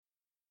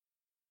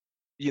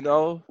You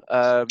know,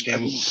 have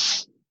Um, you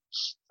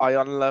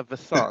Ayanna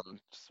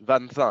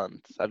Van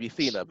Sant? Have you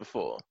seen her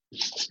before?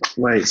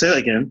 Wait, say that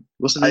again.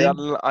 What's the name?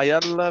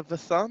 Ayanna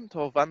Vasant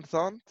or Van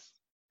Sant?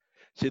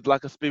 She's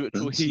like a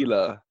spiritual Vincent.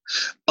 healer.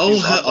 Oh,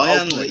 She's her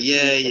on the Oprah Ironla.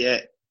 Yeah, Winfrey. yeah,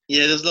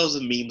 yeah. There's loads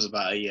of memes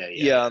about her. Yeah,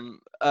 yeah, Yeah, yeah.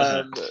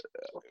 Uh-huh.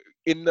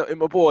 in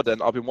my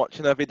boredom, I've been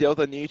watching her videos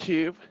on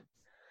YouTube.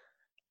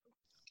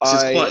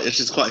 I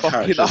She's quite a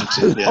fucking character,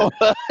 isn't she? Yeah. love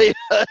her.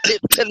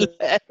 It's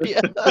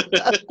hilarious.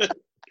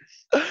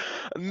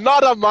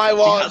 Not on my She had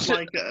watch.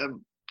 like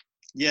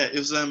yeah, it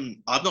was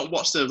I've not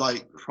watched her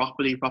like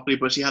properly,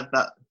 but she had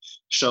that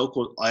show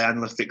called I Am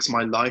Gonna Fix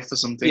My Life or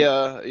something,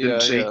 Yeah, didn't yeah,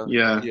 she? yeah,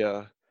 Yeah.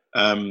 yeah,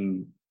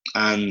 Um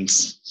and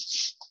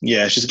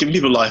yeah, she's giving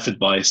people life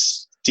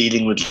advice,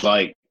 dealing with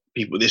like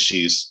people with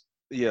issues.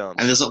 yeah.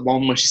 And there's that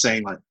one where she's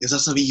saying like, "Is that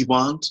something you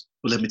want?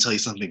 Well, let me tell you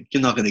something.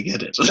 You're not gonna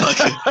get it." Like,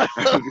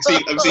 have you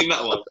seen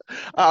that one?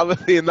 I haven't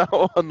seen that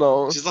one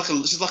though. She's like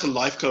a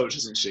life coach,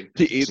 isn't she?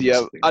 She Or is, some yeah.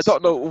 things. I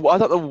don't know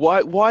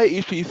why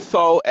is she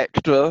so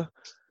extra?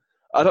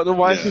 I don't know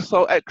why Yeah, she's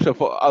so extra,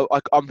 but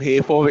I'm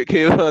here for it,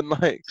 Kieran.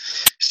 Like,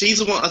 she's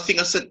the one I think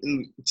I sent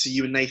to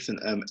you and Nathan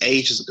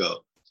ages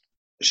ago.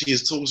 She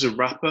was talking to a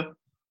rapper,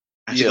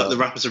 and she got yeah. the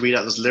rapper to read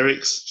out those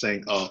lyrics,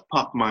 saying, "Oh,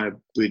 pop my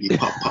booty,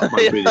 pop my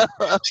booty."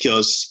 She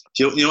goes,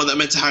 "You know what that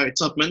meant to Harriet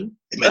Tubman?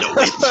 It meant a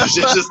whip."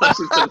 She's just like,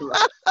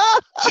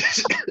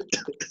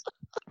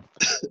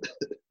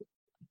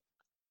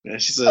 yeah,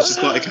 she's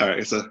quite a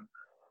character.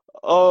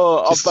 Oh,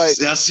 I'm like,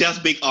 She has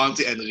big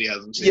auntie energy,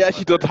 hasn't she? yeah, It's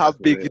she like does very have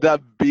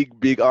definitely.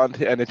 big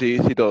auntie energy.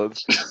 She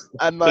does,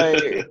 and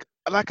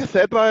like I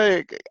said,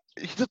 like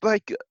she just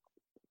like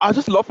I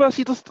just love her.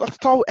 She just that's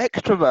so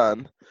extra,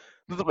 man.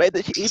 The way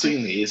that she That's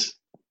even what you need.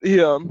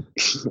 yeah.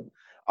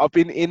 I've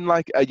been in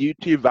like a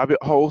YouTube rabbit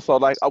hole, so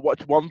like I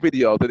watch one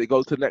video, then it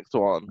goes to the next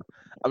one,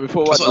 and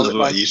before I That's what I know love it,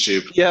 about like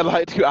YouTube. yeah,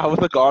 like 2 hours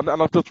are gone,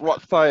 and I've just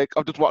watched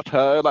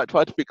her like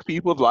try to fix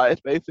people's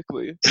lives,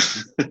 basically.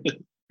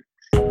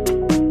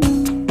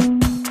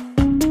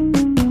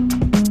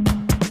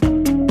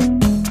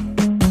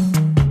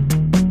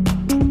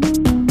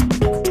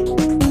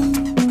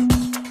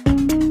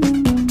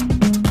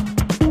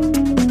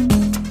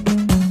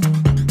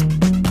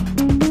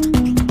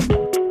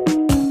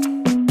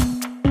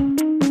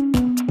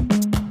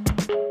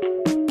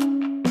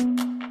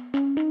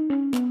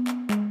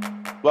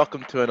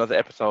 Welcome to another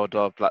episode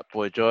of Black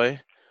Boy Joy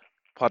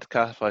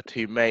podcast by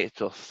two mates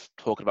just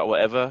talking about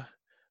whatever.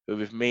 We're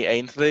with me,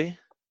 Ainsley.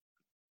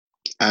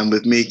 And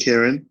with me,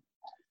 Kieran.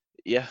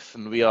 Yes,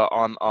 and we are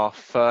on our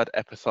third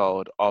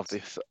episode of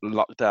this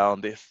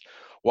lockdown. This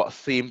what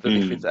seems as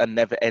if it's a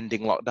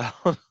never-ending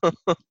lockdown.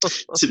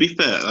 To be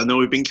fair, I know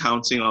we've been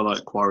counting our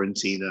like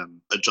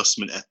quarantine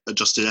adjusted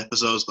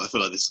episodes, but I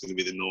feel like this is going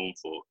to be the norm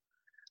for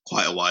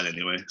quite a while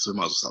anyway. So we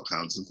might as well stop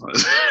counting.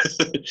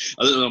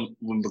 I don't know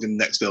when we're going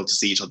to next be able to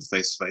see each other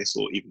face to face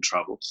or even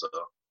travel. So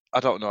I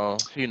don't know.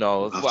 Who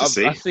knows? we'll have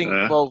to Well, I see. think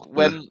well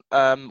when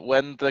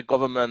the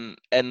government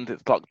ends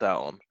its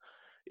lockdown,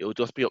 it'll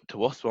just be up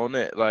to us, won't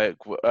it? Like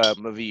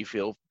whether you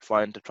feel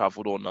fine to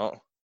travel or not.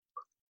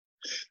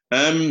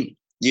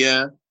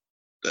 Yeah,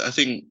 I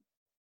think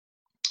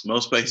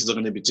most places are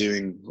going to be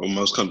doing, or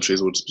most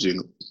countries will just be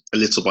doing a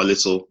little by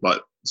little,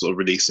 like sort of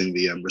releasing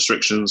the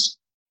restrictions.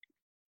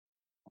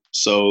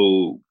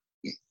 So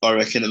I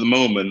reckon at the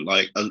moment,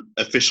 like an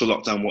official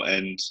lockdown will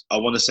end. I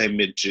want to say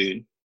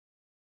mid-June,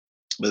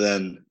 but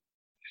then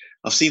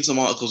I've seen some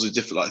articles with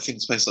different. Like, I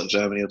think places like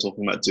Germany are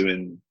talking about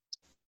doing.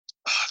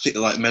 I think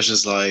like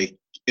measures like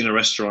in a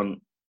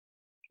restaurant,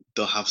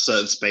 they'll have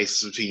certain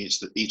spaces between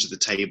each of the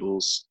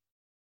tables.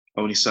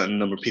 Only certain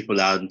number of people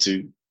allowed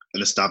into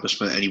an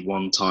establishment at any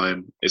one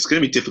time. It's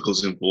going to be difficult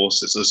to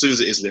enforce it. So as soon as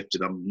it is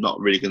lifted, I'm not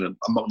going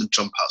to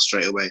jump out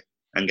straight away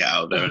and get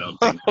out of there. I don't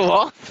think.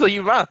 What? Are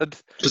you mad?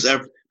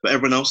 But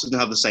everyone else is going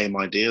to have the same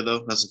idea,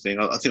 though. That's the thing.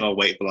 I think I'll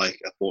wait for like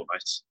a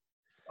fortnight,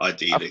 A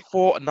ideally.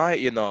 fortnight,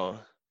 you know.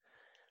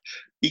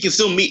 You can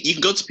still meet. You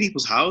can go to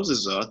people's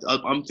houses. Though.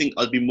 I'm think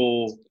I'd be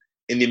more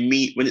in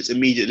the when it's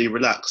immediately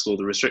relaxed all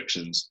the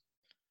restrictions.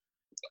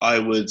 I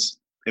would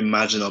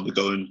imagine I'll be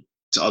going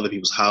to other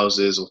people's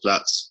houses or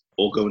flats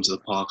or going to the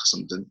park or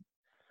something.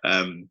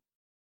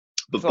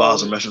 But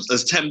bars So, and restaurants,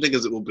 as tempting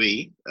as it will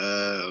be,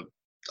 I'm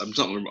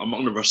not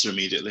going to rush there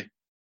immediately.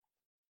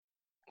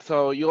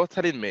 so you're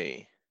telling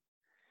me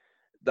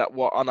that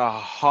what on a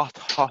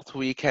hot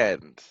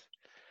weekend,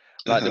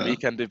 like the Uh-huh.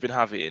 weekend we've been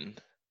having,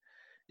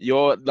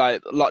 you're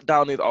like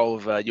lockdown is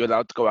over. You're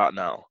allowed to go out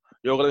now.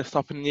 You're gonna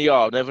stop in the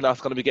yard, and everyone else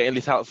is gonna be getting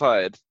lit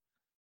outside.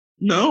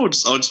 No, I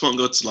just want to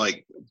go to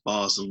like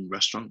bars and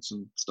restaurants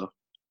and stuff.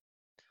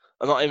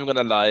 I'm not even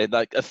gonna lie.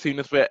 Like as soon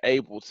as we're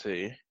able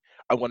to,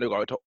 I'm gonna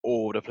go to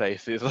all the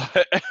places.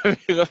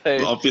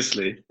 But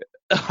obviously,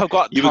 I've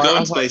got you were time.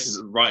 going to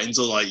places right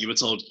until like you were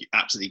told you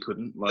absolutely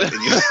couldn't. Like,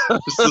 and you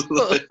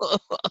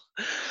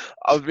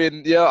I've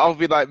been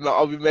like, no,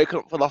 I've been making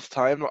up for lost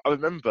time. I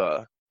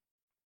remember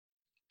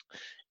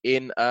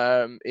in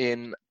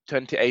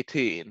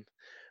 2018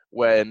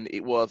 when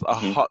it was a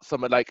hot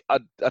summer. Like I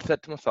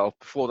said to myself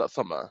before that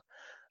summer,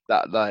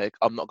 that like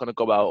I'm not gonna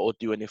go out or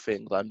do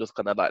anything. I'm just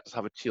gonna like just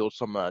have a chill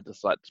summer,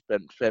 just like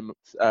spend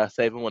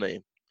saving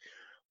money.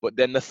 But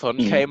then the sun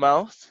Mm. came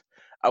out,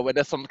 and when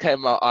the sun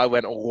came out, I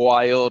went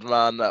wild,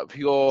 man. Like,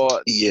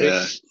 pure Yeah.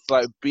 drinks,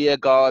 like beer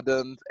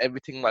gardens,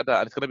 everything like that.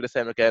 And it's gonna be the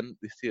same again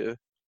this year.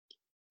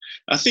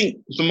 I think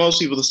for most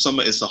people, the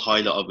summer is the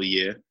highlight of the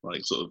year,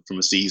 like sort of from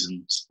a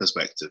season's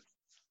perspective.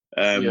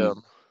 Yeah,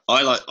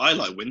 I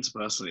like winter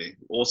personally.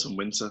 Autumn,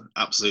 winter,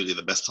 absolutely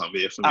the best time of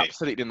year for me.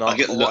 absolutely I not.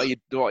 get What lo-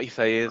 are you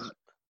saying?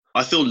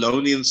 I feel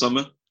lonely in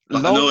summer.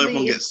 Like I know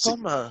everyone Lonely in gets sick.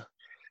 summer.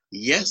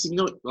 Yes,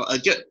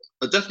 like,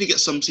 I definitely get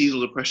some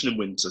seasonal depression in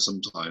winter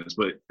sometimes,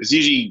 but it's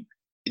usually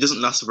it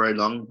doesn't last for very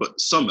long. But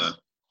summer,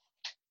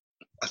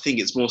 I think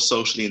it's more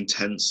socially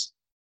intense,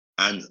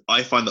 and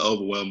I find that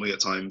overwhelming at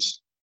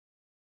times.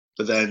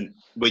 But then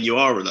when you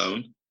are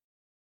alone,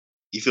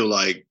 you feel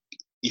like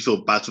you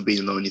feel bad for being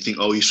alone. You think,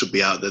 oh, you should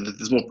be out there.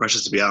 There's more pressure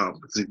to be out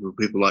because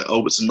people are like,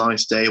 oh, it's a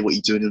nice day. What are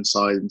you doing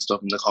inside and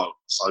stuff? And they can't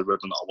decide whether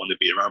or not I want to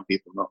be around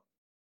people or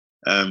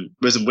not.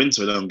 Whereas in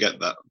winter, I don't get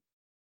that.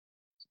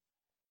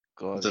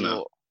 I God, don't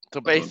know.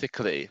 so I don't.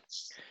 basically,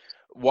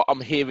 what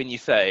I'm hearing you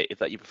say is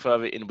that you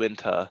prefer it in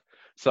winter,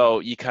 so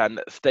you can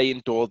stay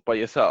indoors by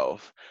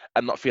yourself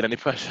and not feel any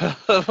pressure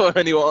from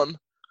anyone.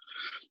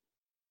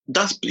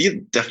 That's yeah,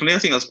 definitely. I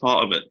think that's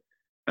part of it.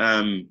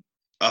 Um,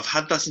 I've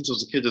had that since I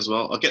was a kid as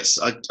well.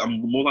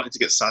 I'm more likely to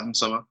get sad in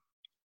summer.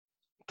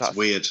 It's That's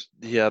weird,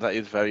 Yeah, that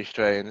is very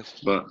strange.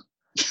 but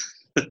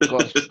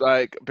Gosh,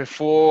 like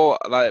before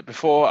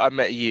I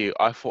met you,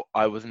 I thought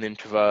I was an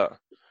introvert,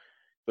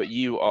 but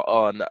you are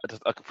on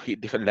just a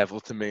complete different level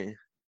to me.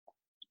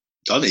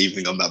 I don't even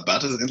think I'm that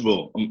bad.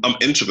 Well, I'm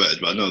introverted,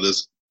 but I know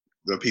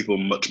there are people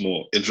much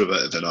more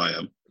introverted than I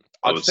am.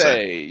 I I'd would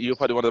say. say you're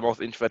probably one of the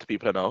most introverted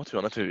people I know, to be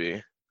honest with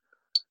you.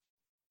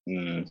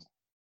 Mm.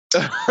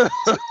 I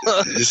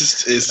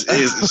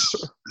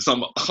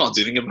can't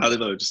do anything about it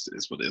though. Just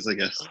it's what it is, I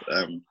guess.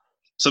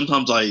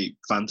 Sometimes I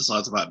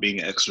fantasize about being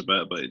an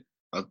extrovert, but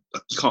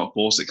you can't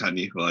force it, can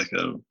you? Like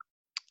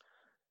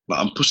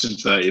I'm pushing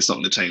 30. It's not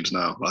going to change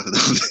now. Like I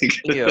don't think.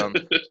 Yeah.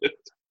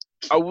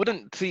 I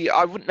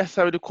wouldn't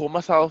necessarily call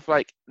myself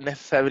like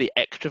necessarily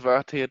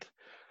extroverted.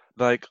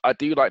 Like I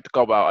do like to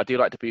go out, I do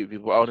like to be with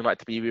people. I only like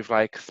to be with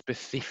like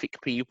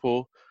specific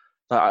people.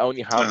 Like I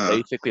only have uh,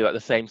 basically like the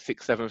same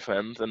 6, 7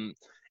 friends, and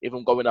if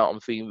I'm going out,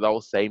 I'm seeing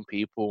those same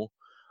people.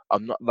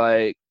 I'm not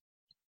like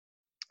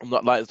I'm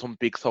not like some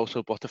big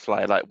social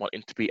butterfly like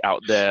wanting to be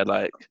out there.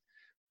 Like,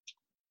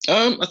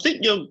 I think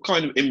you're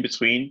kind of in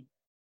between.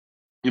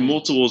 You're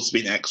more mm, towards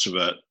being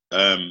extrovert.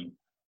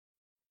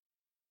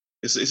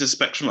 It's a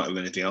spectrum like with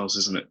anything else,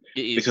 isn't it?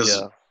 it is, Because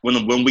yeah,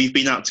 when we've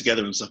been out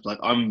together and stuff, like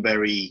I'm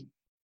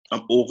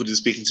awkward in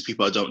speaking to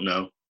people I don't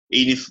know.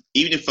 Even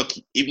you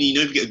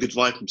know if you get a good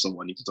vibe from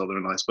someone, you can tell they're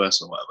a nice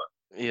person or whatever.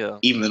 yeah,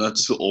 Even then, I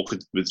just feel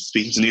awkward with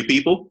speaking to new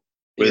people.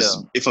 yeah.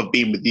 Whereas if I've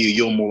been with you,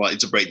 you're more likely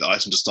to break the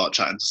ice and just start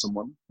chatting to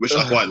someone, which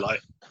I quite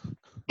like.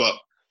 But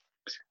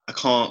I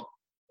can't.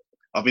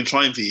 I've been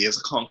trying for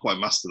years. I can't quite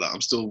master that.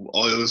 I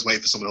always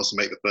wait for someone else to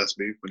make the first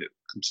move when it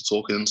comes to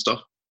talking and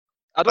stuff.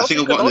 I I don't think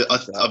think I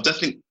noticed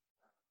that.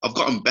 I've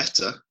gotten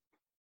better.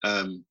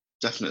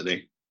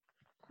 Definitely,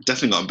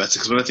 definitely gotten better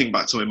because when I think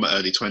back to in my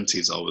early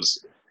 20s, I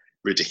was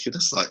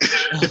ridiculous. Like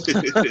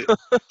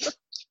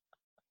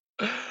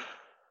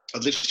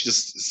I'd literally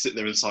just sit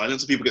there in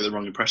silence, and people get the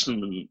wrong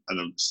impression, and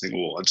I'm just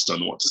thinking, well, I just don't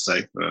know what to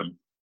say.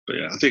 But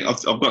yeah, I think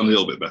I've gotten a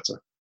little bit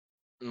better,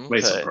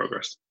 made some Okay.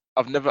 progress.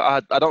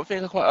 I don't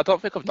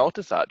think I've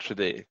noticed that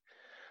actually.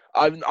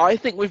 I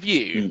think with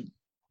you, Mm.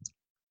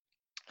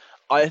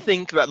 I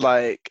think that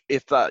like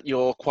it's that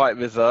you're quite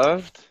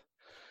reserved.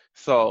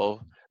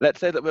 So let's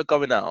say that we're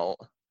going out,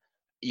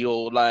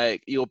 you'll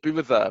be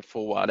reserved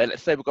for a while. Then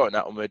let's say we're going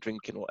out and we're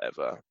drinking or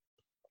whatever.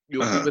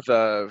 You'll be Uh-huh.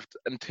 reserved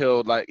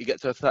until like you get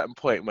to a certain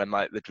point when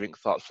like the drink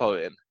starts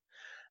flowing.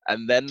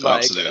 And then Oh,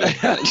 like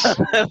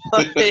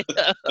absolutely.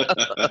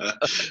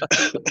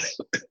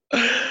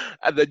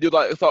 and then you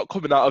like start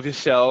coming out of your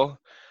shell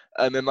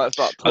and then like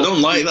start I talking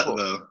don't to like that people.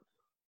 though.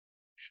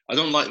 I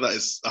don't like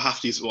that. I have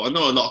to use. Well, I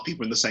know a lot of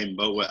people in the same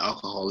boat where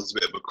alcohol is a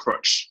bit of a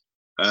crutch.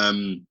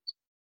 Um,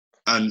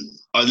 and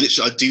I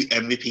do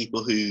envy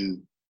people who,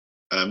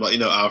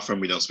 like our friend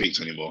we don't speak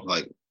to anymore.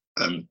 Like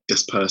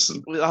this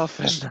person With our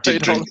friend that we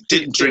didn't don't drink. speak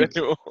Didn't to drink.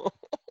 anymore.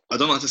 I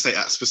don't like to say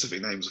at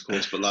specific names, of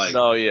course, but like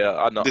No, yeah,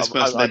 I know. this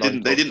person, I know who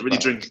you're they talking didn't really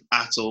about. drink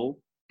at all.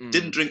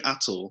 Didn't Mm, drink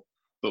at all,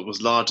 but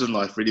was larger than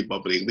life, really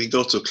bubbly. We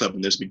go to a club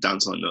and there's be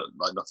dancing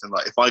like nothing.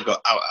 Like if I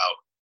got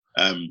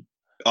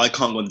I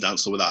can't go on the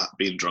dance floor without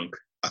being drunk.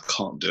 I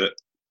can't do it.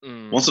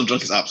 mm, Once I'm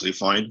drunk, it's absolutely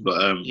fine. But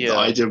the yeah.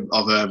 idea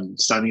of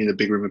standing in a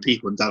big room of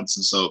people and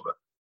dancing sober,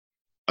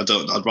 I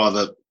don't. I'd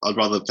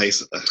rather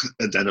face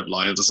a den of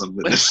lions or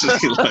something.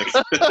 Like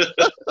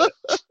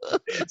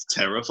it's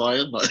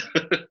terrifying. Like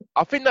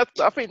I think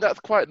that's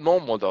quite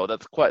normal though.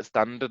 That's quite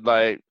standard.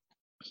 Like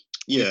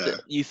yeah,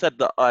 you said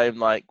that I'm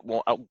like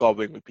more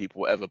outgoing with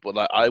people, whatever. But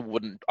like I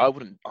wouldn't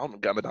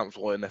get on the dance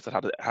floor unless I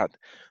had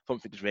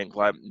something to drink.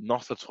 Like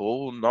not at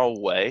all. No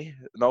way.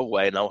 No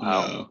way. No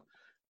how. no.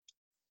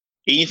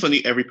 Even if I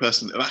knew every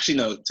person, actually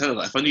no, tell you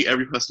that if I knew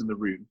every person in the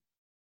room,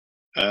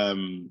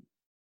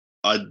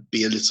 I'd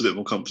be a little bit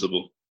more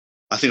comfortable.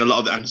 I think a lot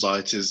of the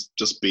anxiety has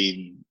just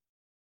been.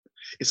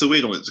 It's a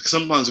weird one because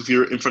sometimes if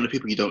you're in front of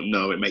people you don't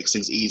know, it makes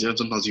things easier. And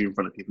sometimes you're in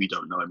front of people you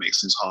don't know, it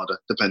makes things harder,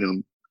 depending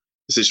on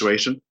the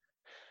situation.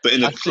 But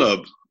in a I think, club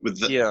with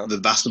yeah. the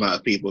vast amount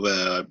of people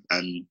there,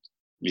 and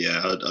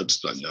yeah, I'd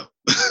just like no.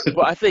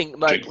 But I think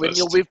like Drink when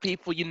you're first. with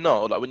people you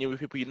know, like when you're with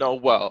people you know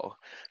well,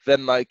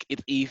 then like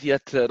it's easier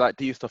to like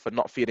do stuff and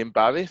not feel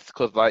embarrassed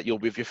because like you're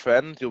with your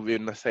friends, you're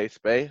in a safe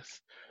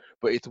space.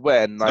 But it's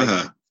when like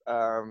Uh-huh.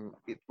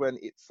 it's when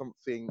it's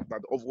something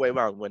like the other way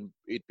around when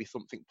it'd be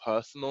something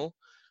personal.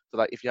 So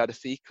like if you had a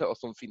secret or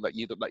something that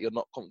you don't that you're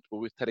not comfortable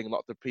with telling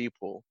lots of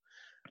people,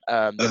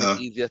 then it's Uh-huh.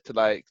 easier to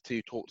like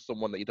to talk to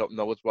someone that you don't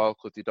know as well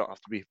because you don't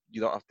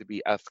have to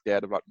be as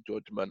scared about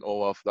judgment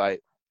or of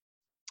like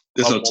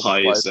There's of no more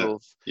ties there.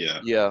 reprisals. Yeah.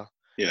 Yeah,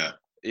 Yeah.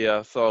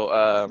 yeah. So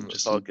I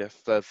Interesting. guess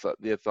there's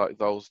like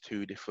those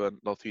two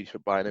different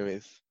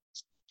binaries.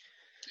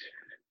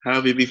 How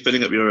have you been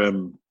filling up your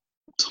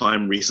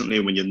time recently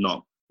when you're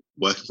not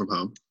working from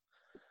home?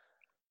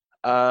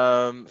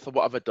 So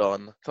what have I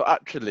done? So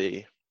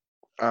actually,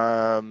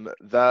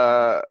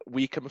 the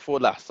weekend before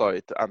last,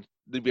 and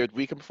the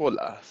weekend before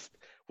last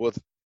was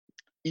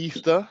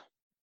Easter,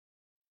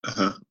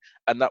 Uh-huh.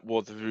 and that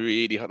was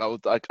really that was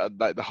like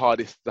the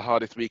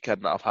hardest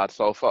weekend that I've had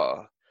so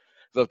far.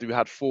 So we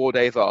had 4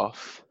 days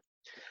off,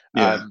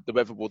 Yeah. and the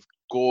weather was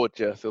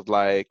gorgeous. It was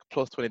like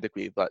plus 20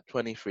 degrees, like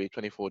 23,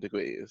 24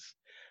 degrees.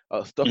 I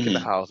was stuck in the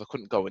Hmm. house. I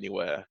couldn't go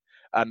anywhere,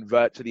 and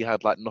virtually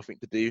had like nothing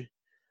to do.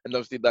 And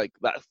obviously, like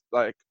that's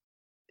like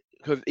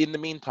because in the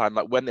meantime,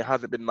 like when it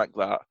hasn't been like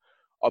that,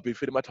 I've been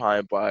filling my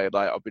time by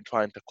like I've been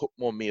trying to cook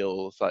more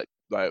meals, like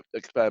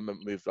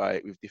experiment with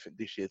different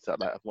dishes that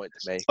like I've wanted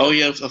to make, Oh and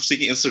yeah, I've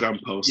seen your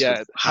Instagram post with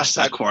yeah,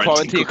 hashtag hashtag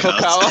quarantine quarantine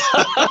cookouts.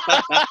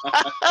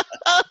 cookout.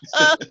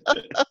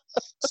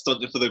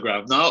 Stunning for the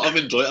gram. No, I've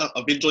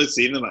enjoyed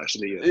seeing them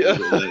actually, Yeah.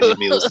 your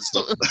meals and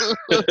stuff.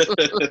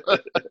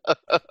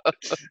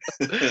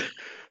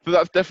 So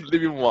that's definitely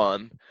been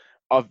one.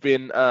 I've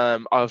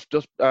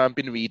just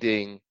been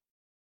reading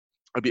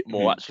a bit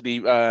more Mhm. actually.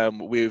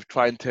 With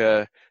trying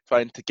to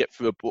get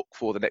through a book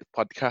for the next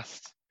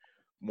podcast.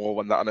 More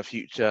on that on a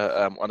future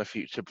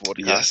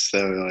broadcast. Yes,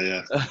 there we are.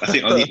 Yeah, I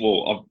think I need.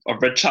 Well,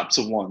 I've read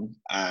chapter one,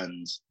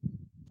 and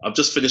I've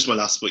just finished my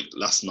last book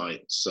last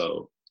night,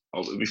 so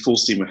I'll be full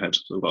steam ahead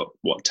for about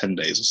what 10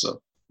 days or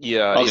so.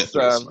 Yeah, I'll get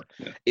through it. It's fine.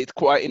 Yeah, it's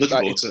quite looking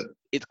forward to it.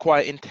 it's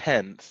quite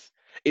intense.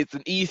 It's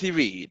an easy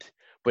read,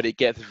 but it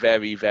gets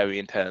very very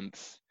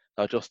intense.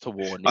 Just to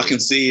warn I you. can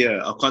see.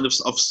 I've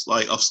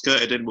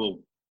skirted in.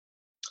 Well,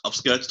 I've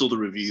skirted all the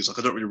reviews. Like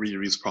I don't really read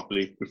reviews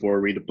properly before I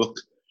read a book.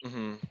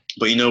 Hmm.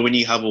 But you know when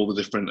you have all the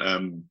different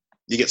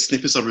you get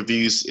snippets of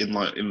reviews in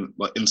like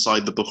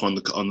inside the book on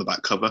the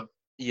back cover.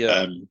 Yeah.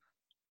 Um,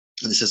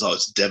 and it says, "Oh,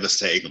 it's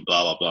devastating," and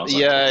blah blah blah. I was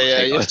like, "Oh, Yeah,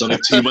 okay, yeah, guys, don't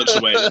give too much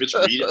away. Let me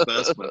just read it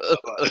first, man."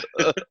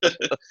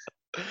 yeah.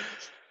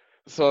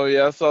 So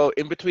yeah, so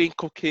in between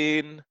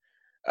cooking,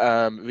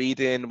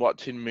 reading,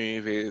 watching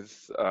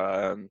movies,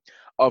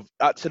 I've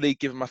actually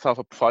given myself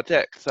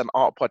an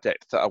art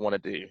project that I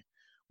want to do.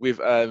 We've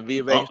Art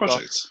rearranged off,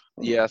 project.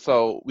 Oh. yeah,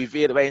 so we've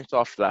rearranged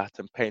off that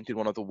and painted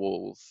one of the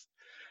walls.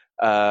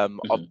 I've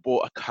Mhm.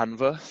 bought a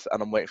canvas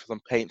and I'm waiting for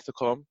some paint to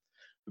come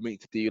for me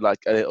to do like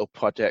a little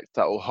project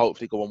that will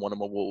hopefully go on one of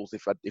my walls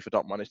if I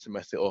don't manage to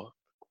mess it up.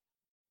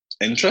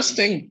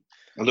 Interesting.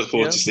 I look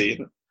forward Yeah, to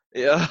seeing it.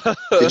 yeah.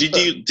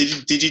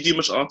 Did you do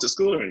much art at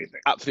school or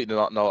anything? Absolutely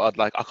not. No, I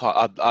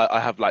can't. I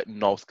have like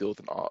no skills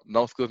in art.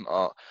 No skills in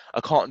art.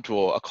 I can't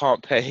draw. I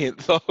can't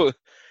paint.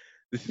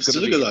 So this is It's gonna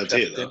still a be good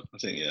idea though. interesting. I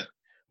think yeah.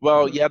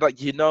 Well, Mhm. yeah, like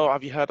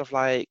have you heard of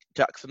like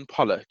Jackson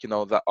Pollock? You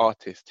know that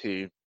artist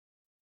who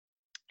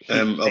he's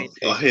I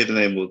painting. hear the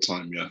name all the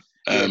time. Yeah.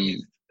 Yeah,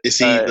 Is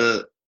he uh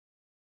the?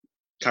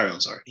 Carry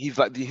on. Sorry. he's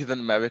an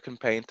American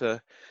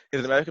painter. He's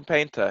an American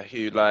painter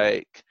who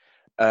like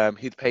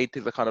his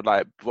paintings are kind of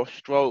like brush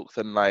strokes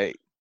and like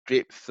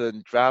drips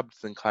and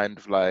drabs and kind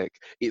of like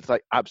it's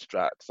like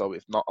abstract, so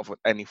it's not of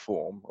any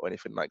form or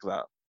anything like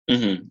that.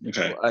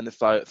 Okay. And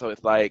it's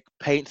like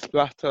paint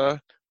splatter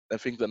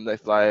and things and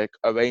it's like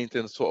arranged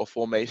in sort of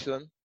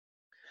formation.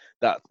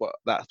 That's what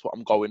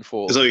I'm going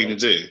for. Is that what you So can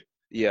do?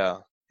 yeah,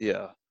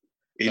 yeah.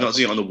 You're That's not what,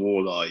 doing it on the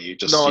wall, are you?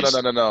 Just no, you no, no,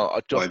 just no, no.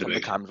 Just wind on the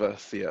big.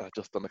 canvas. Yeah,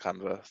 just on the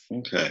canvas.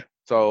 Okay.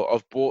 So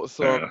I've bought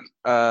Fair some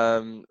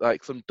enough.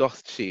 like some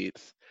dust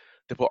sheets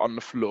to put on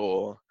the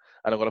floor,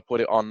 and I'm gonna put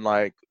it on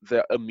like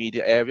the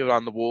immediate area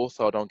around the wall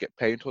so I don't get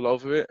paint all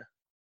over it.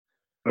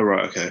 All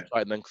right. Okay.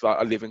 Right then, because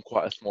I live in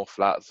quite a small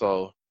flat,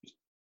 so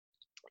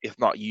it's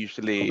not I'll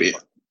usually be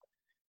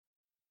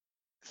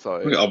so.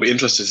 okay, I'll be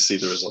interested to see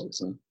the results.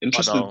 Then. I know.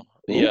 Interesting.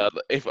 Yeah,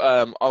 Cool. if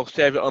I'll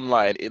share it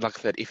online. Like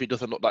I said, if it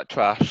doesn't look like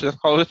trash, then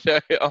I'll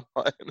share it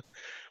online.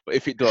 But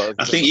if it does,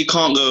 I then think you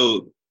can't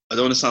go. I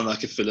don't want to sound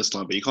like a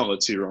philistine, but you can't go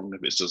too wrong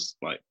if it's just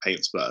like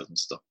paint splatters and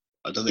stuff.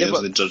 I don't think yeah, there's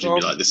but any judging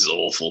me some like this is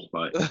awful.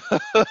 Like,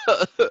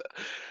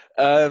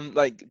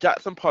 like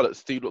Jackson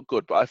Pollock's do look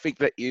good, but I think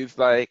there is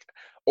like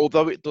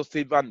although it does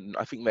seem random,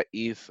 I think there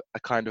is a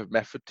kind of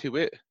method to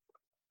it.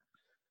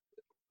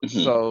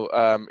 Mhm. So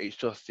it's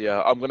just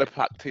I'm gonna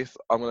practice.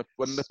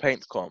 When the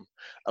paints come,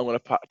 I'm gonna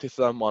practice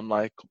them on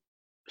like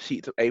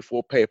sheets of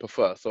A4 paper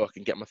first, so I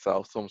can get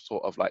myself some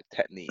sort of like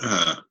technique.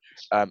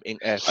 In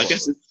air I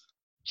guess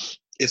quotes.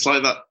 it's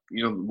like that.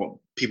 You know what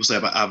people say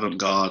about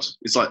avant-garde.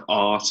 It's like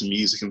art and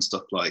music and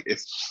stuff. Like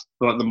if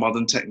like the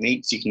modern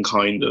techniques, you can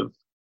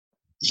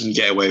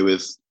get away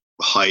with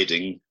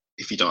hiding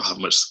if you don't have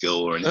much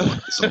skill or anything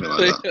like something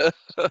like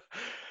that.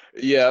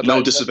 Yeah, No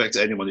like. disrespect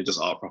to anyone who does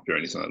art properly or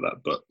anything like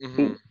that, but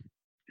Mhm.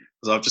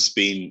 because I've just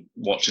been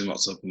watching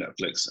lots of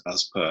Netflix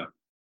as per.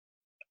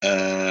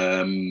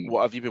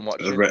 What have you been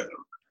watching?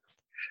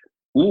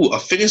 I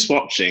finished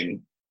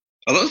watching.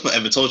 I don't know if I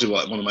ever told you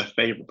what one of my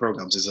favorite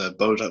programs is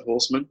BoJack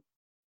Horseman.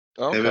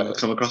 Have you ever Okay,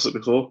 come across it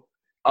before?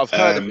 I've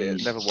heard of Um,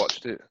 it, never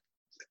watched it.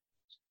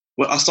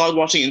 well, I started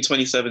watching it in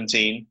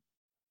 2017,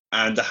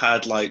 and I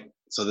had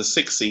so there's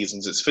 6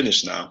 seasons. It's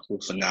finished now.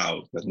 Well, for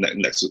now,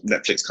 next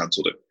Netflix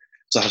cancelled it.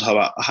 So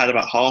I had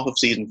about half of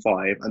season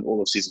 5 and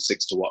all of season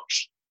 6 to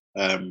watch.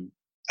 And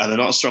they're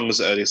not as strong as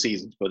the earlier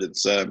seasons, but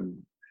it's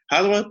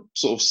how do I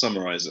sort of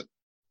summarize it?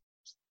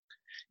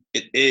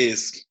 It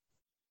is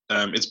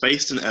it's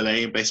based in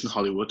LA, based in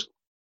Hollywood,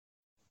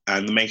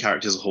 and the main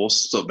character is a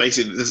horse. So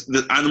basically,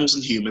 the animals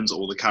and humans are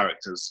all the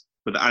characters,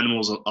 but the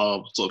animals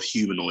are sort of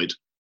humanoid.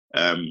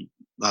 They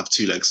have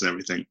 2 legs and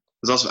everything.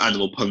 There's also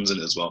animal puns in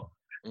it as well.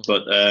 Mhm.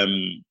 But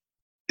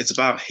it's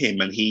about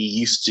him, and he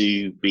used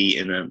to be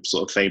in a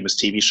sort of famous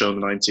TV show in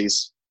the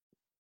 90s.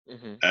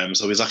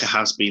 So he's like a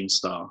has-been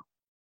star,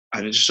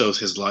 and it just shows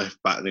his life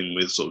battling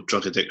with sort of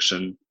drug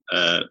addiction,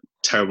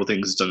 terrible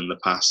things he's done in the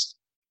past.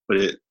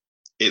 But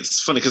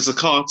it's funny because the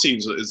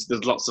cartoons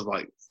there's lots of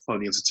like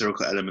funny and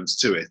satirical elements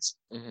to it,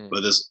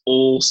 but there's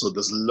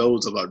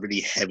loads of like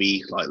really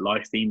heavy like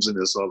life themes in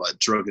it as well, like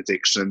drug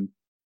addiction,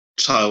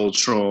 child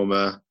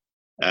trauma,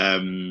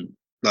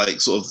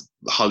 like sort of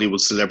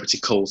Hollywood celebrity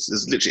cults.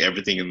 There's literally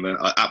everything in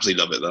there. I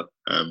absolutely love it though.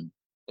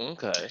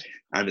 Okay.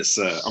 And it's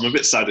I'm a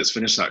bit sad it's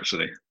finished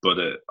actually, but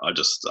I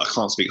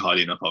can't speak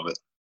highly enough of it.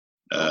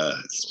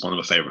 It's one of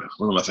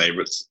my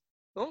favorites.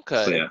 So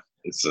Okay. yeah,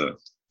 it's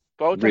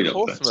BoJack really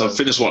up there. So I've Horseman.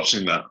 finished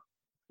watching that.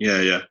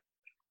 Yeah.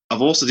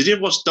 I've also did you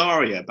ever watch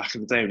Daria back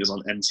in the day when it was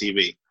on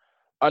MTV?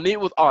 I knew it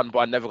was on, but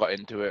I never got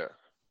into it.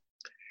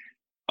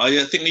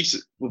 I think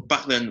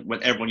back then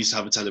when everyone used to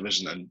have a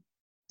television and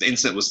the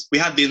internet we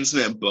had the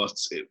internet, but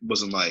it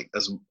wasn't like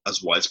as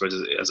widespread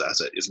as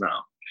it is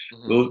now.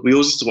 We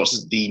always used to watch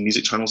the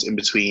music channels in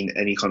between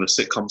any kind of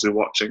sitcoms we were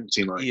watching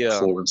between like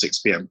 4 and 6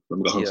 p.m. when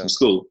we got home from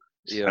school.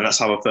 Yeah. And that's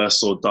how I first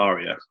saw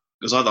Daria.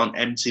 It was either on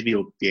MTV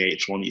or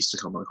VH1 used to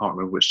come on. I can't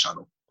remember which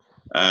channel.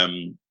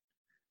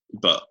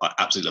 But I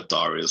absolutely love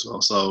Daria as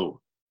well.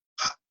 So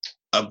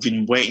I've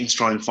been waiting to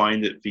try and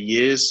find it for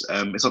years.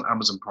 It's on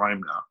Amazon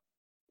Prime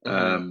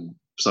now.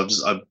 So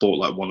I bought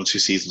like 1 or 2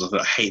 seasons of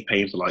it. I hate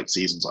paying for like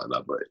seasons like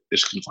that, but I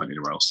just couldn't find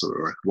anywhere else, so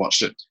I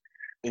watched it.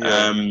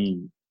 Yeah.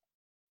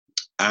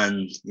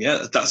 And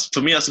yeah, that's for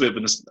me. That's a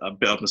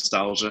bit of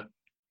nostalgia.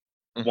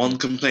 One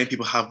complaint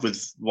people have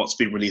with what's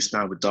been released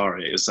now with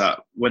Daria is that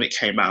when it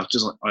came out,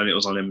 and it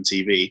was on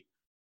MTV,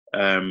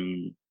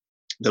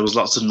 there was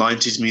lots of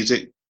 90s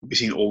music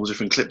between all the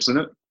different clips in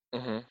it.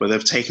 But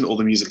they've taken all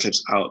the music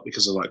clips out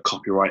because of like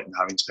copyright and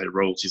having to pay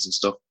royalties and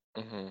stuff.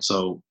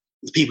 So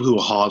the people who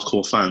are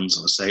hardcore fans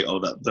will say, "Oh,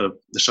 that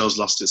the show's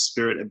lost its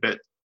spirit a bit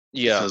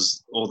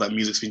because all that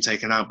music's been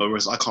taken out." But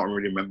whereas I can't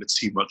really remember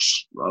too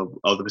much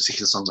of the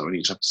particular songs that were in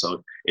each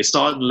episode. It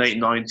started in the late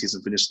 90s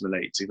and finished in the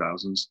late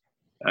 2000s.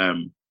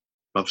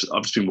 I've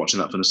just been watching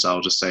that for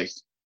nostalgia's sake.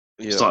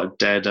 Started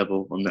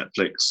Daredevil on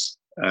Netflix.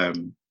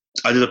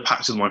 I did a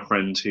pact with my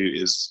friend who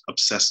is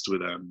obsessed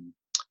with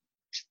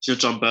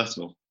John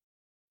Bernthal,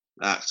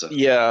 the actor.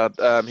 Yeah,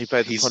 he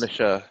played the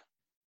Punisher.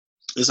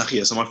 Exactly,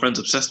 yeah. So my friend's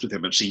obsessed with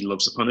him and she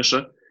loves the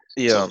Punisher.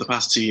 Yeah. So for the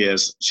past 2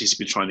 years, she's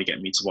been trying to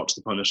get me to watch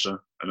the Punisher.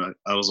 And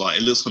I was like,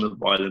 it looks kind of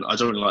violent. I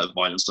don't really like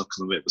violent stuff because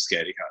I'm a bit of a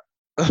scaredy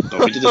cat. But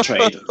we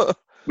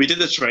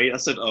did a trade. I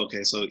said,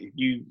 okay, so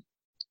we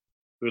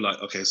were like,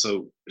 okay,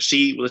 so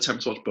she will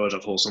attempt to watch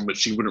BoJack Horseman, but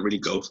she wouldn't really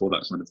go for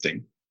that kind of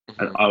thing.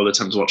 And I will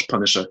attempt to watch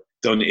Punisher.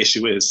 The only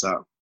issue is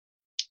that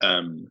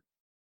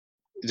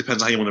it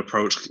depends on how you want to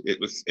approach it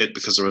with it,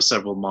 because there are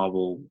several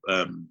Marvel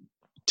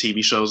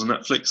TV shows on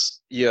Netflix.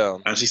 Yeah.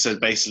 And she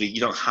said basically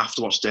you don't have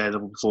to watch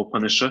Daredevil before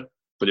Punisher,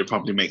 but it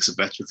probably makes it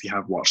better if you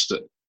have watched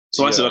it.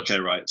 So I said, okay,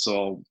 right.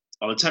 So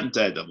I'll attempt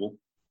Daredevil.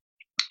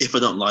 If I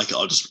don't like it,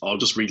 I'll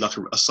just read like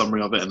a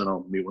summary of it and then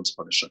I'll move on to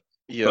Punisher.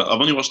 Yeah. But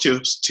I've only watched two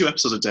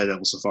episodes of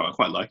Daredevil so far. I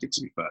quite like it,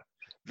 to be fair.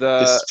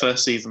 This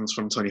first season's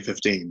from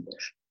 2015.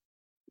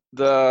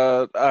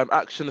 The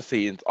action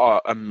scenes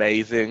are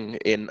amazing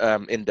in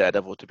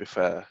Daredevil, to be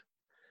fair.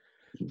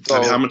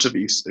 So, how much have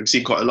you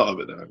seen? Quite a lot of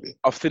it, then, have you?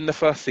 I've seen the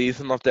first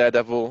season of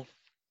Daredevil.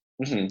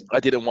 I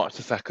didn't watch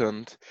the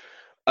second.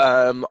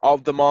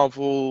 Of the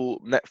Marvel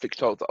Netflix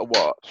shows that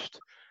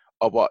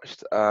I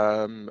watched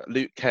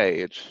Luke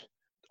Cage.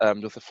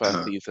 Just the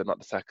first season, not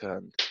the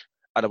second.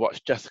 and I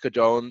watched Jessica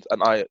Jones,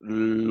 and I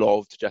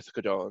loved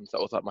Jessica Jones.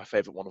 That was like my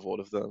favorite one of all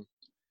of them.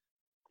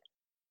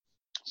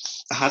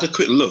 I had a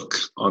quick look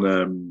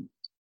on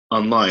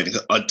online.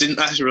 I didn't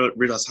actually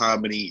realize how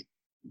many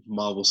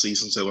Marvel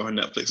seasons there were on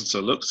Netflix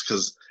until I looked,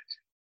 because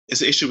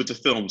it's an issue with the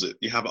films.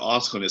 You have an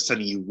article and it's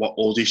telling you what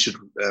order you should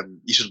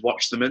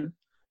watch them in,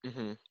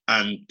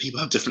 and people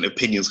have different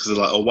opinions because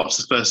they're like, "Oh, watch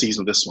the first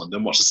season of this one,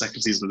 then watch the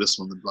second season of this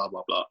one, and blah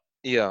blah blah."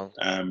 Yeah.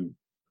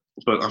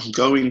 But I'm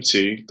going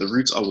to the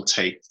route I will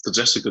take. The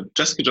Jessica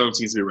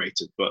Jones needs to be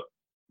rated, but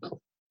for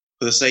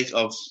the sake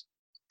of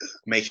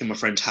making my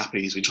friend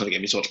happy, he's been trying to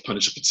get me to watch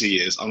Punisher for 2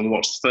 years. I'm going to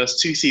watch the first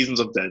 2 seasons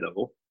of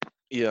Daredevil.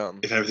 Yeah.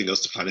 If everything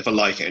goes to plan, if I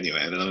like it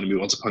anyway, and then I'm going to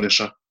move on to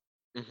Punisher,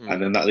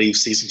 and then that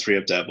leaves season 3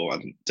 of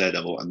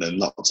Daredevil, and then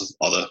lots of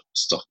other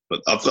stuff.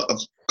 But I've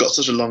got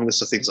such a long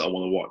list of things that I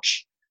want to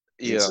watch.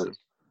 Yeah. To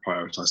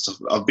prioritize stuff.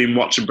 I've been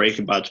watching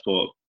Breaking Bad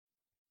for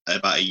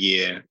about a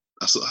year.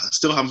 I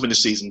still haven't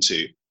finished season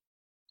 2.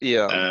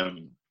 Yeah.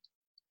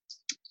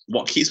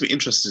 What keeps me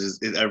interested is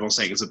everyone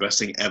saying it's the best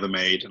thing ever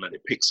made, and then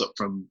it picks up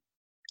from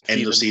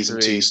end of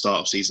season 2, start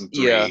of season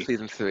 3. Yeah,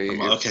 season 3. I'm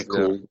like, okay,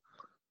 cool. Yeah.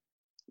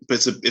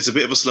 But it's a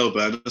bit of a slow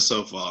burner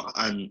so far,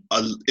 and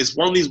it's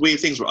one of these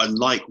weird things where I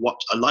like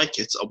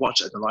it, I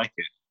watch it and I like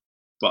it,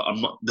 but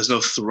there's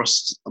no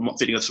thrust. I'm not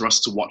feeling a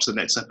thrust to watch the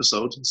next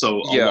episode,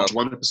 so I'll watch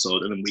one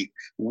episode and then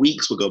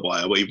weeks will go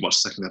by. I won't even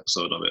watch the second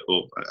episode of it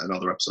or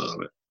another episode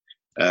of it.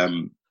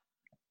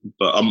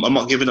 But I'm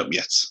not giving up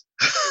yet.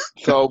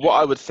 So what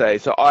I would say,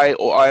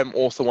 I am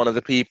also one of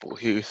the people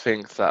who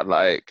thinks that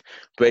like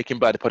Breaking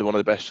Bad is probably one of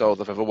the best shows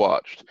I've ever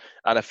watched,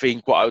 and I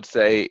think what I would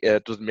say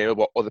does mirror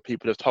what other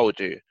people have told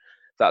you,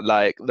 that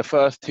like the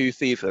first 2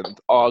 seasons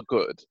are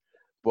good,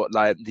 but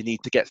like you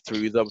need to get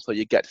through them, so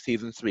you get to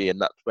season 3, and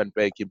that's when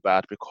Breaking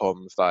Bad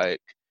becomes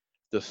like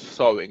just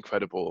so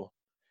incredible.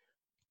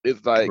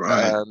 It's like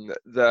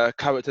the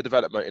character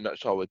development in that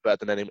show is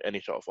better than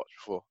any show I've watched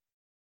before.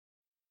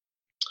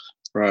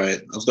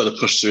 Right, I've got to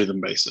push through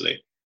them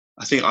basically.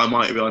 I think I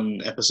might be on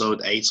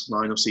episode 8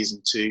 or 9 of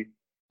season 2.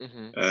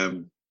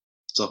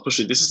 So I'll push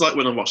through. This is like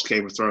when I watched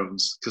Game of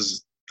Thrones,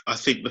 because I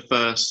think the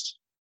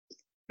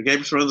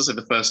Game of Thrones, I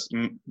said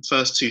the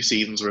first 2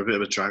 seasons were a bit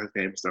of a drag of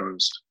Game of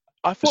Thrones.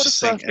 I thought the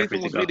first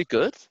season was really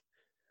good.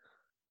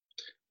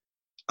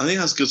 I think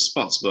it has good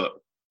spots, but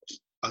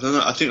I don't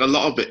know. I think a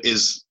lot of it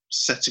is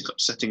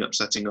setting up.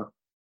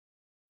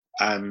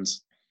 And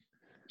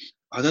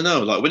I don't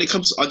know, like when it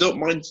comes, I don't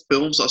mind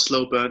films that are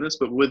slow burners,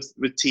 but with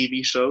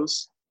TV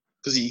shows,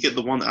 because you get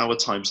the 1 hour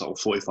time slot or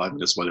 45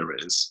 minutes, whatever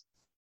it is,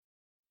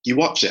 you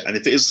watch it, and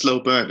if it is a slow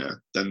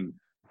burner, then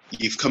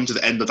you've come to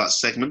the end of that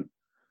segment.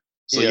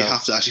 So you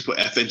have to actually put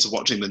effort into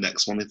watching the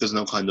next one if there's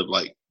no kind of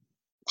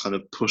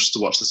push to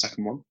watch the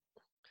second one,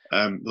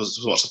 to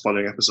watch the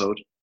following episode.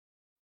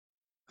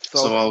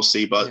 So I'll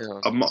see, but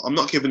I'm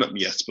not giving up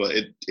yet, but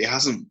it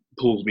hasn't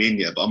pulled me in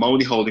yet, but I'm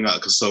only holding out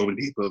because so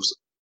many people have.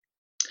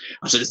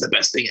 I said it's the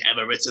best thing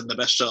ever written, the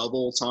best show of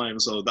all time.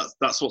 So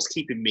that's what's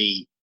keeping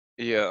me.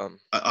 Yeah.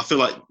 I feel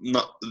like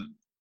not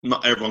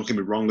everyone can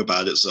be wrong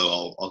about it,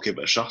 so I'll give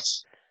it a shot.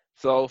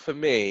 So for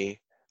me,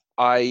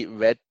 I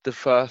read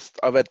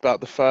about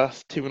the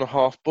first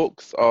 2.5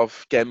 books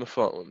of Game of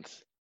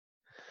Thrones.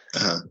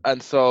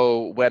 And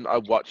so when I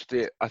watched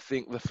it, I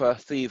think the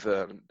first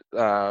season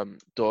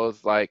does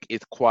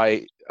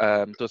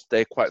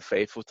stay quite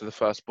faithful to the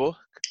first book,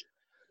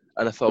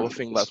 and so I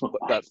think that's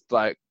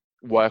like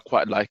why I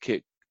quite like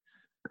it.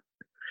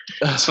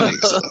 It's funny,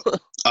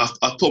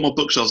 I've put my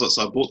bookshelves up,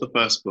 so I bought the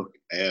first book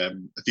a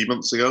few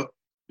months ago.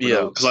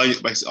 Yeah.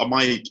 Because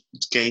my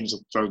Games of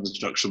Thrones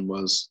introduction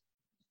was,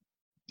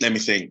 let me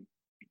think,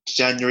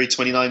 January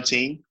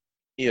 2019.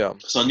 Yeah.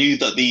 So I knew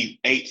that the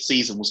 8th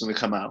season was going to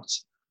come out.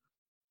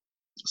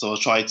 So I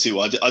tried to.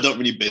 I don't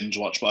really binge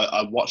watch, but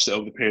I watched it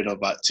over the period of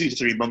about 2 to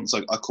 3 months.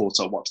 I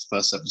watched the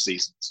first 7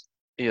 seasons.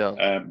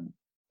 Yeah.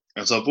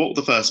 And so I bought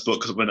the first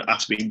book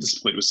after being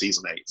disappointed with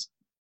season 8.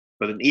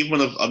 But then even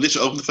when I've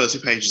literally opened the first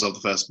 2 pages of the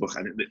first book,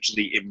 and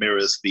it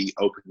mirrors the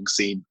opening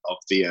scene of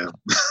the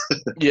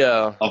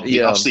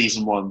of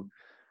season 1.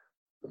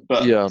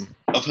 But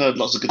I've heard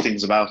lots of good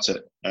things about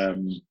it.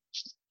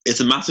 It's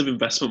a massive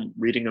investment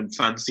reading a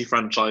fantasy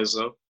franchise,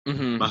 though.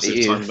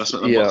 Massive time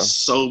investment. I've got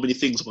so many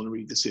things I want to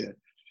read this year.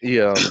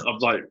 Yeah.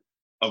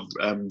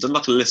 I've done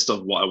like a list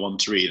of what I want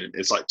to read.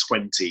 It's like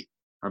 20.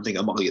 I'm thinking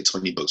I'm not going to get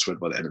 20 books read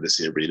by the end of this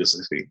year,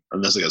 realistically,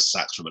 unless I get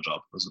sacked from a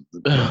job.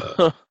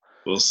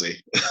 We'll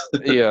see.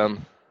 Yeah.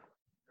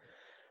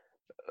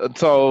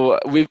 So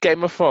with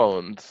Game of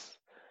Thrones,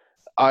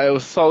 I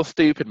was so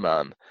stupid,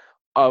 man.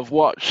 I've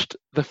watched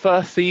the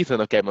first season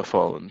of Game of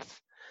Thrones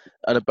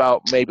and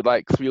about maybe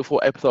like 3 or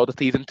 4 episodes of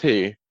season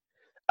 2,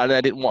 and then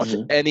I didn't watch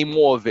any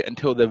more of it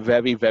until the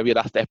very, very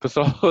last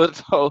episode.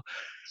 So,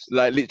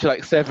 like literally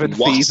like 7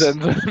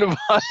 seasons.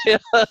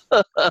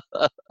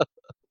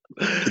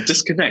 The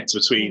disconnect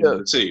between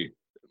the two.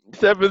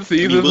 7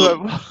 seasons.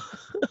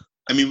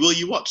 I mean, will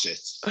you watch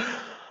it?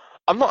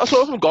 I'm not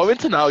sure if I'm going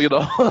to now,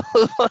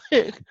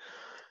 like,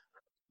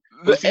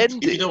 the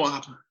ending. You know what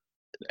happened?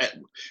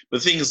 the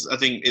thing is, I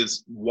think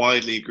it's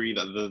widely agreed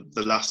that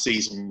the last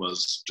season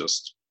was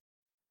just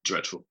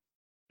dreadful.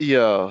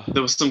 Yeah.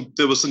 There was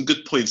some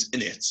good points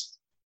in it,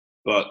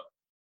 but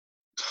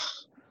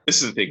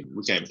this is the thing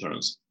with Game of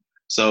Thrones.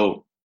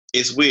 So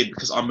it's weird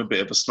because I'm a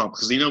bit of a snob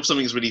because if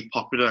something's really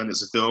popular and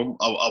it's a film,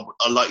 I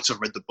like to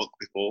have read the book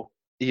before.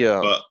 Yeah.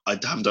 But I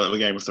haven't done it with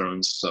Game of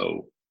Thrones,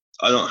 so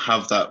I don't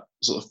have that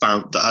sort of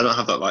I don't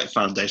have that like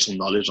foundational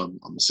knowledge on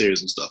the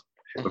series and stuff.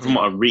 But from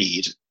what I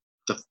read,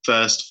 the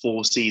first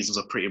 4 seasons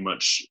are pretty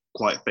much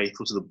quite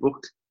faithful to the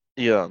book.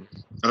 Yeah.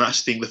 And I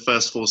actually think the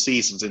first 4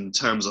 seasons, in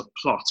terms of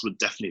plots, were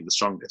definitely the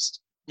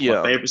strongest.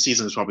 Yeah. My favorite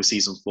season is probably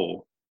season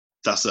 4.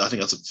 I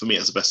think for me,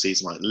 that's the best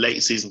season. Like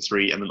late season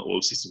 3 and then all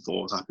of season 4,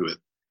 I was happy with.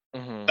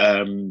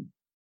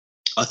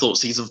 I thought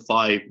season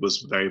 5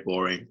 was very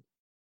boring.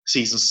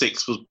 Season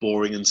 6 was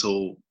boring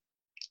until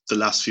the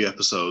last few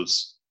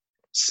episodes.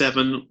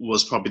 7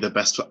 was probably the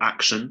best for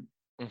action,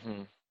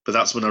 but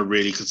that's when I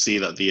really could see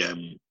that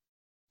the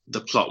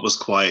plot was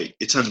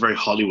it turned very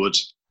Hollywood.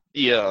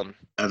 Yeah.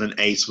 And then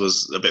 8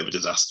 was a bit of a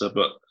disaster.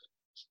 But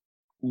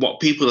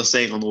what people are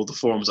saying on all the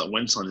forums that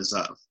went on is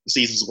that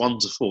seasons 1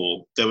 to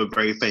 4, they were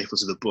very faithful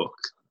to the book.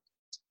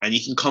 And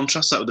you can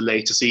contrast that with the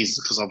later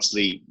seasons because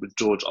obviously with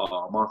George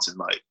R.R. Martin,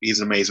 like he's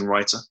an amazing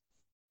writer.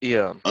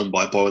 Yeah. And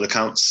by all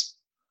accounts.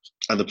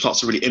 And the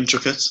plots are really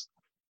intricate.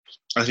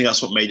 I think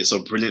that's what made it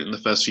so brilliant in the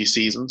first few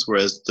seasons.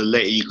 Whereas the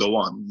later you go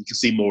on, you can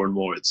see more and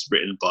more it's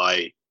written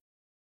by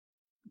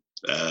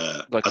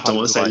like I don't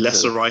want to say writers.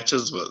 lesser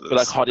writers, but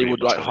like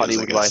Hollywood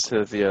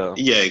writers. Yeah.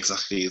 Yeah,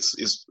 exactly.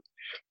 It's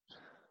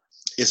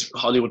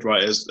Hollywood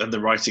writers, and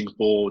they're writing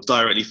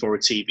directly for a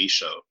TV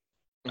show.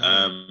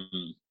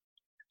 And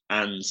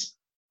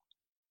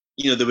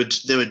there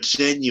were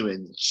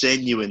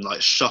genuine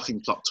like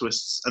shocking plot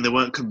twists, and they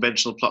weren't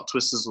conventional plot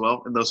twists as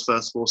well in those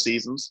first 4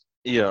 seasons.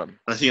 Yeah. And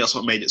I think that's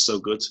what made it so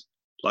good.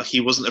 Like he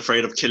wasn't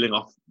afraid of killing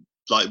off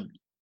like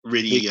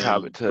really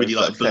like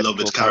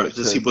beloved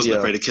characters. He wasn't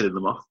afraid of killing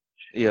them off.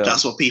 Yeah.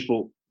 That's what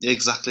people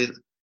exactly.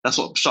 That's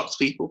what shocked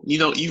people.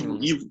 You've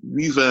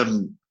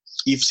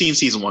seen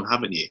season 1,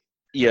 haven't you?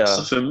 Yeah.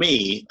 So for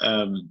me,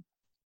 when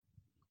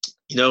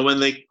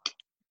they,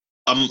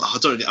 I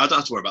don't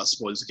have to worry about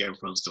spoilers of Game of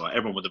Thrones, do I?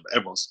 Everyone's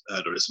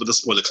heard of this, but the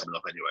spoiler coming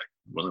up anyway.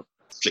 Well,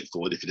 flick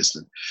forward if you're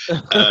listening.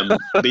 But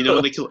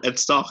when they killed Ed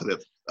Stark at the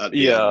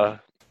end,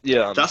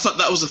 yeah.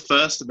 that was the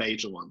first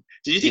major one.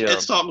 Did you think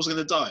Ed Stark was going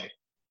to die?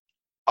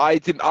 I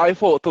didn't. I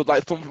thought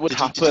like something would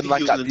happen. I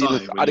didn't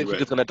think he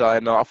was going to die.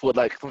 No, I thought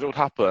like something would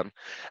happen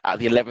at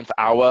the 11th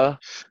hour.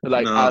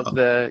 Like as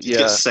the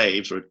get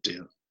saved or a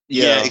deal.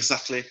 Yeah,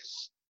 exactly.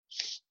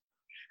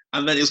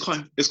 And then it's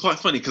quite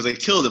funny because they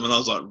killed him, and I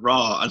was like,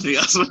 "Rah!" I think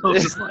that's when I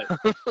was just like,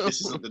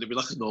 "This isn't going to be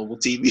like a normal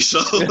TV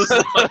show."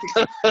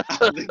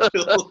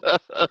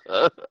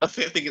 I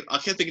kept thinking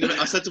of it.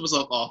 I said to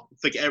myself, "Oh,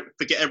 forget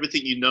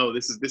everything you know.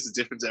 This is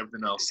different to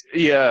everything else."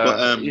 Yeah.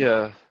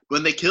 But,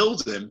 when they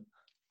killed him,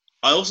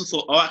 I also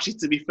thought, oh, actually,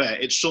 to be fair,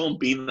 it's Sean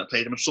Bean that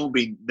played him, and Sean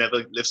Bean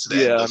never lives to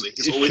the end, does he?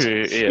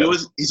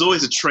 He's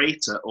always a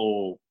traitor,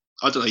 or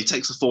I don't know. He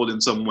takes a fall in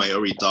some way,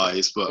 or he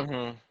dies, but.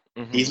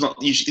 He's not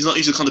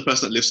usually the kind of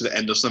person that lives to the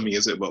end of something,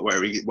 is it? But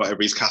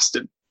whatever he's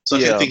casting. So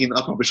I kept thinking,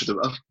 I probably should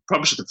have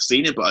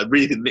seen it, but I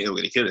really didn't think they were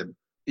going to kill him.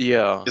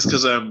 Yeah. It's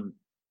because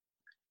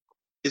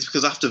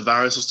after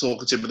Varys was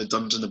talking to him in the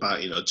dungeon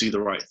about do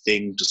the right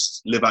thing,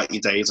 just live out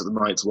your days at the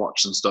Night's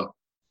Watch and stuff.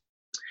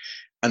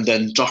 And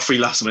then Joffrey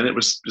last minute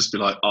would just be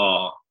like,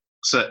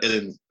 Sir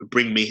Ilyn,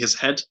 bring me his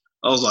head.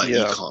 I was like, you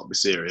can't be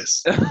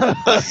serious. I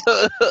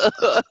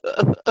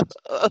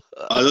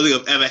don't think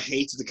I've ever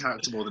hated the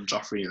character more than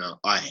Joffrey,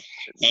 I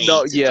hate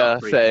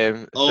Joffrey.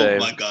 Same. Oh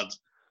my God.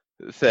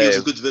 Same. He was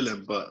a good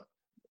villain, but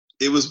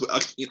it was,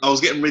 I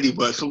was getting really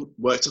worked up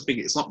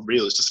thinking it's not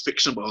real, it's just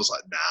fiction, but I was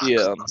like, nah, I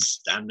could not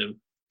stand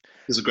him.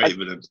 He's a great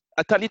villain.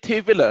 I tell you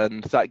 2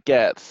 villains that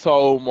get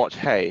so much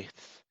hate.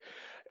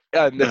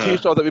 And the 2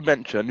 shows that we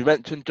mentioned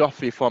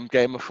Joffrey from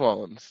Game of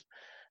Thrones.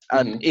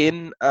 And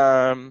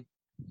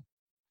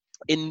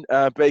in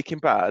Breaking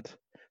Bad,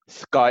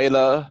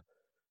 Skylar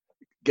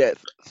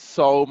gets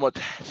so much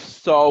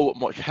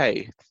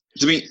hate.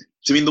 Do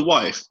you mean the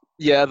wife?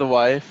 Yeah, the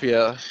wife.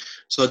 Yeah.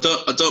 So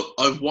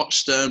I've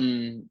watched.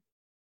 I've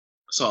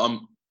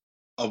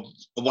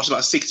watched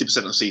about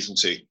 60% of season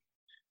 2.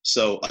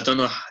 So I don't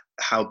know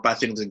how bad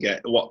things can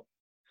get. What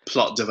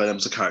plot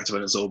developments or character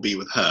developments will be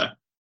with her,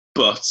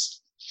 but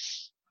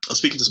I was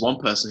speaking to this one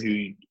person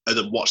who had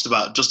watched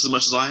about just as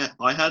much as I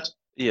had.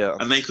 Yeah.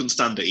 And they couldn't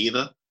stand it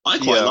either. I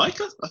quite like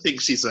her. I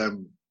think she's I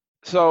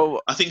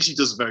think she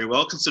does very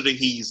well, considering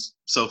he's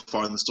so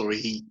far in the story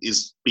he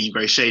is being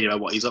very shady about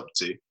what he's up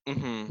to.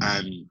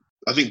 And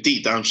I think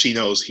deep down she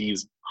knows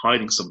he's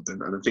hiding something,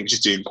 and I think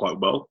she's doing quite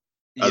well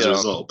as a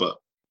result. But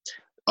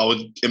I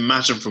would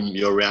imagine from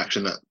your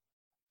reaction that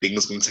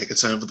things are going to take a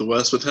turn for the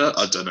worse with her.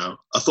 I don't know.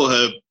 I thought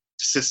her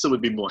sister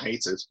would be more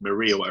hated,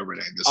 Marie or whatever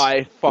her name is.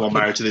 I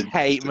fucking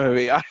hate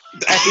Marie. I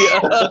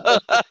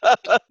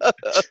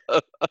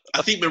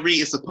think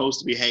Marie is supposed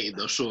to be hated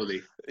though,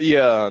 surely.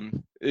 Yeah.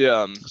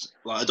 Yeah.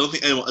 Like, I don't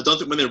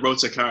think when they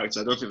wrote her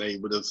character, I don't think they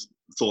would have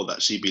thought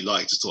that she'd be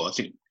liked at all. I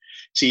think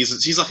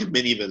she's like a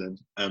mini villain,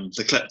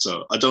 the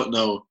Klepto. I don't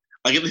know.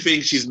 I get the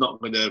feeling she's not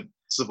going to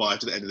survive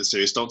to the end of the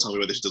series. Don't tell me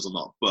whether she does or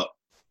not. But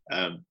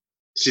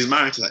she's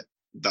married to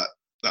that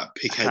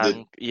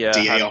pig-headed DA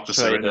Hank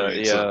officer Trader.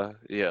 anyway. So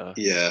Yeah.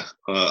 yeah,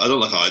 I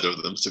don't like either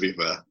of them, to be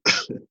fair.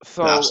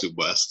 So The absolute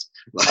worst.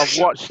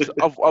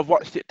 I've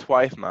watched it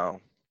twice now,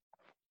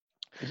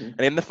 Mhm.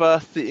 and in the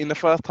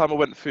first time I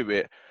went through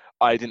it,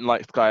 I didn't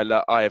like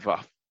Skylar either. I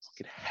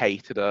fucking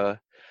hated her,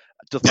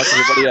 just like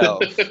everybody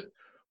else.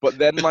 But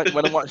then, like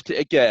when I watched it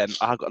again,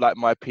 I got like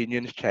my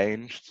opinions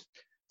changed.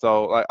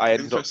 So like I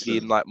ended up being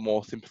Interesting. like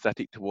more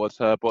sympathetic towards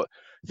her. But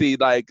see,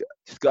 like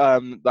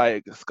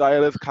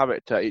Skylar's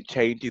character, it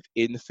changes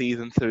in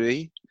season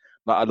 3.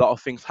 Like a lot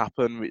of things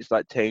happen which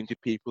like changes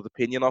people's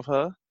opinion of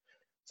her.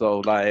 So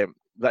like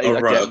that is Oh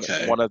right, again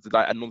okay. one of the,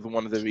 like another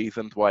one of the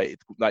reasons why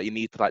it's like you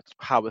need to like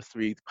power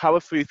through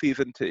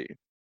season 2.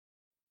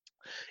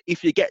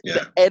 If you get to the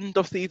Yeah. end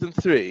of season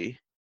 3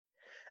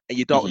 and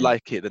you don't Mhm.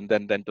 like it,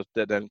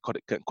 then cut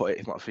it.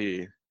 It's not for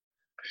you.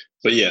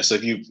 But yeah, so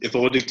if I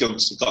would have gotten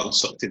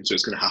sucked into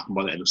it's going to happen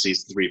by the end of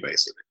season 3,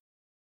 basically.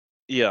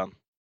 Yeah.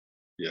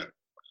 Yeah.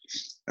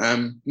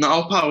 No,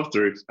 I'll power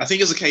through. I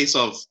think it's a case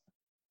of,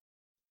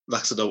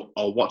 like I said,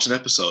 I'll watch an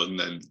episode and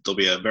then there'll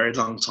be a very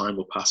long time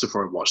will pass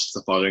before I watch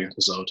the following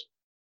episode.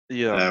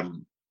 Yeah.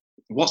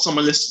 What's on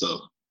my list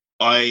though?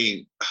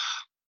 I'm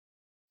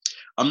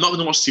not going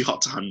to watch Too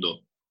Hot to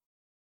Handle.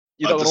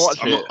 You don't want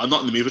to watch it? I'm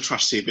not in the mood for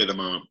trash TV at the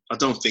moment. I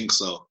don't think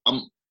so. I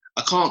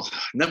can't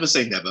never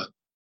say never,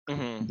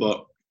 Mm-hmm.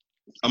 but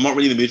I'm not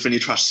really in the mood for any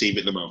trash TV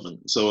at the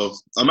moment. So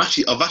I've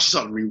actually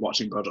started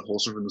rewatching BoJack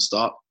Horseman from the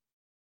start.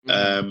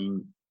 Mm-hmm.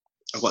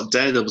 I've got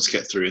Daredevil to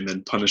get through, and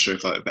then Punisher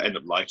if I end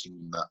up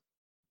liking that.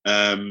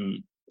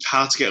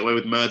 How to Get Away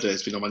with Murder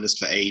has been on my list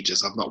for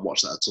ages. I've not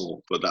watched that at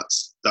all, but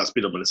that's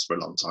been on my list for a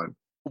long time.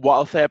 What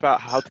I'll say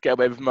about How to Get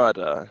Away with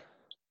Murder,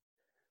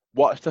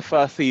 watch the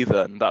first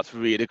season. That's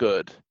really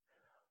good.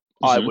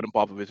 I Mm-hmm. wouldn't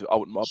bother with. I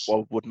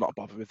would not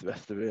bother with the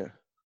rest of it.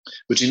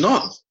 Would you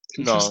not?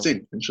 No.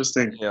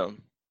 Interesting. Yeah.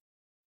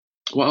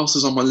 What else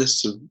is on my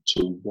list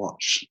to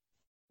watch?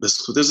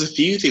 There's a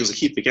few things I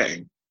keep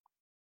forgetting.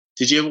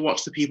 Did you ever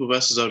watch The People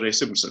versus O.J.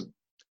 Simpson?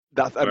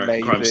 That's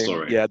American Crime amazing.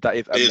 Story. Yeah, that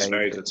is amazing. It is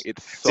very good.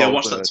 It's so See, I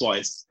watched good. that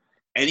twice.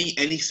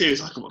 Any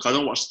series I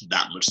don't watch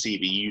that much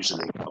TV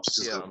usually.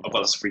 Obviously, Yeah. I've got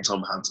lots of free time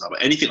on my hands now.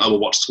 But anything I will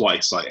watch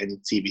twice, like any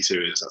TV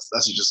series,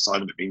 that's just a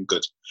sign of it being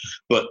good.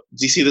 But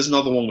do you see? There's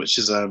another one which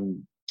is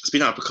it's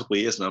been out for a couple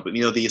of years now. But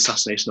you know, the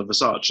assassination of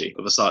Versace,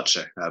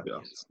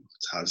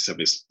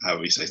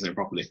 however you say his name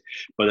properly.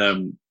 But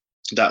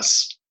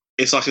it's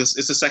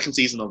the second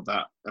season of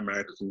that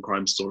American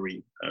Crime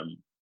Story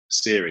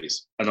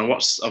series, and I've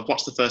watched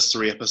the first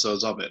 3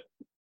 episodes of it,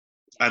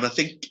 and I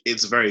think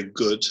it's very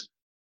good.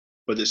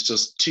 But it's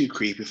just too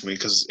creepy for me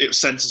because it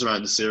centers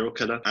around the serial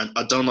killer, and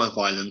I don't like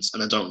violence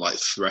and I don't like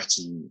threat.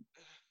 And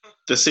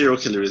the serial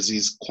killer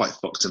he's quite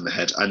fucked in the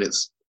head, and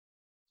there's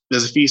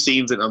a few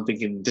scenes that I'm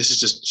thinking this is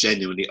just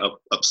genuinely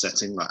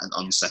upsetting, like, and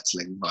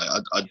unsettling. Like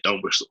I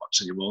don't wish to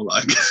watch anymore.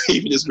 Like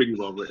even it's really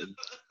well written,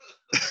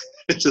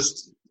 it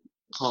just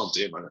can't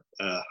do it,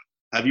 man.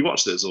 Have you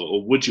watched this,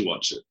 or would you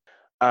watch it?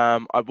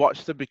 I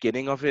watched the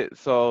beginning of it,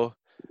 so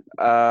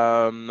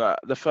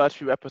the first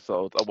few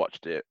episodes I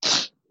watched it.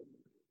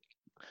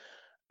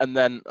 And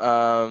then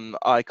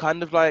I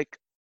kind of like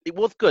it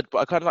was good, but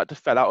I kind of like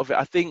just fell out of it.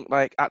 I think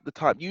like at the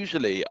time,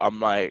 usually I'm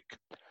like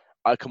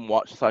I can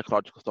watch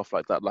psychological stuff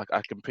like that. Like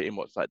I can pretty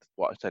much like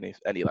watch any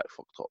like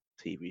fucked up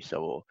TV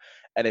show or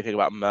anything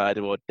about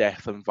murder or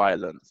death and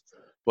violence.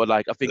 But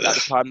like I think at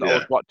the time that I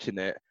was watching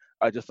it,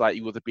 I just like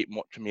it was a bit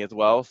much for me as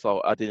well.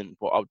 So I didn't.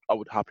 But I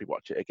would happily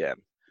watch it again.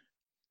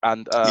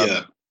 And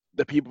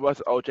The People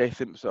vs. O.J.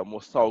 Simpson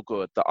was so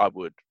good that I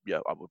would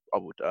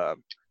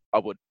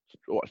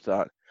watch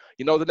that.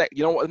 You know what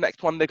the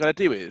next one they're gonna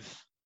do is?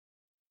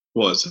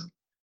 What is it?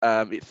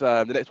 It's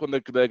the next one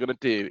they're gonna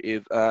do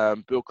is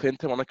Bill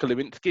Clinton, Monica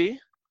Lewinsky.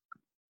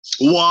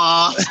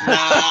 What?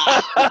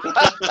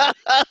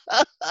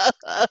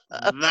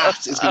 That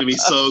is going to be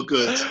so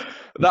good.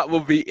 That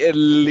will be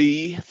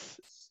elite.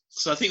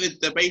 So I think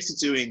they're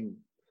basically doing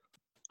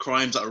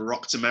crimes that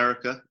rocked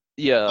America.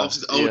 Yeah.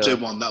 Obviously, the OJ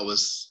one that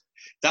was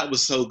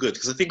so good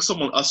because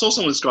I saw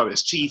someone describe it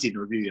as cheesy in a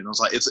review, and I was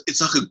like,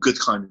 it's like a good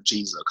kind of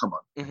cheese though. Come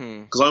on,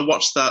 because I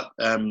watched that.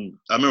 I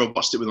remember I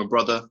watched it with my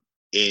brother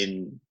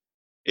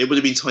it would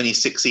have been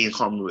 2016, I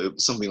can't remember,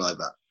 something like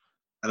that.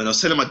 And then I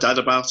was telling my dad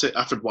about it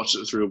after I'd watched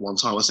it through one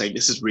time. I was saying,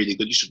 this is really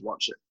good, you should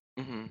watch it.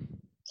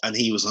 And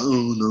he was like,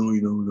 oh,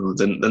 no.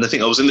 Then I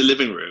think I was in the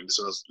living room,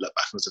 so I was let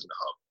back and was sitting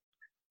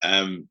at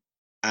home.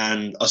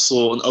 And I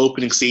saw an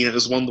opening scene, and it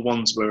was one of the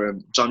ones where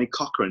Johnny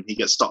Cochran, he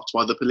gets stopped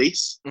by the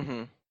police.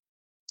 And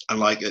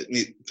like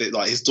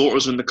his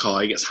daughter's in the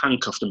car, he gets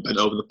handcuffed and bent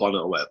over the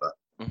bonnet or whatever.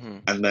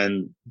 And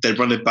then they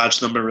run a badge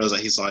number and realize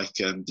that he's like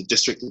the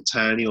district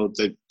attorney or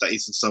that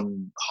he's in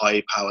some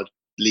high-powered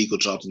legal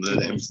job and they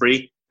let him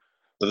free.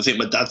 But I think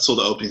my dad saw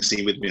the opening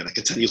scene with me, and I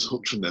could tell he was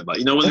hooked from them. Like,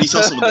 you know, when you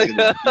tell someone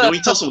when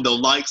you tell someone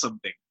they'll like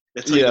something,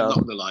 they tell you they're not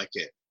going to like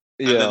it,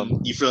 and then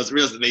you realize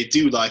that they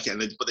do like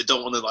it, but they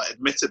don't want to like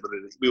admit it. But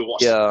we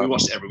watched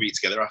it every week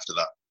together after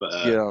that. But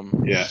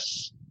yeah,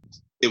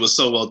 it was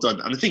so well done.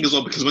 And the thing as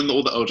well, because when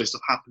all the OJ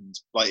stuff happened,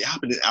 like it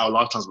happened in our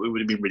lifetimes, but we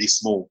would have been really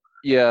small.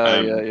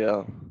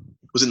 Yeah.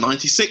 Was it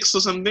 96 or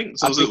something?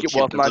 So I think it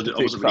was 96.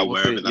 I wasn't really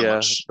aware of it that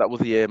much. That was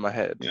the year in my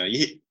head. Yeah,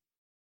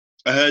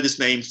 I heard his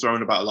name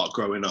thrown about a lot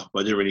growing up, but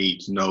I didn't really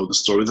know the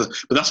story. But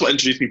that's what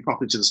introduced me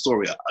properly to the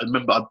story. I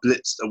remember I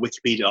blitzed a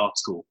Wikipedia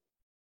article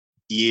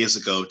years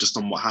ago just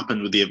on what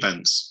happened with the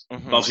events.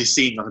 Mm-hmm. But obviously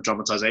seeing like a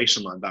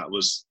dramatization like that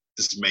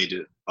just made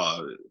it,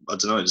 I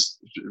don't know,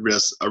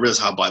 I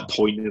realized how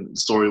poignant the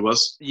story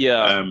was.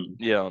 Yeah.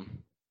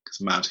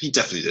 It's mad. He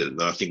definitely did it,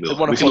 though. I think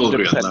we can all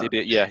agree on that.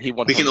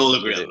 We can all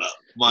agree on that.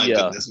 My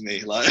goodness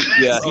me. Like,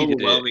 he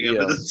did it.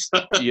 Evidence.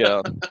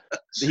 Yeah.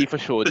 He for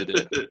sure did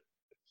it.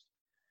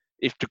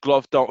 If the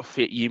glove don't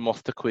fit, you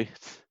must have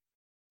quit.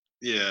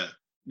 Yeah.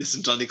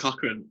 Listen, Johnny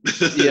Cochran.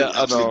 Yeah,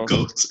 I know.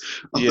 Goat.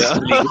 Yeah.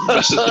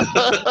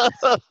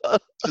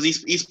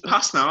 Because he's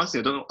passed now, I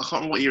think. I can't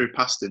remember what year he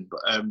passed in,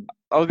 but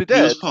he dead?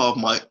 He was part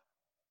of my.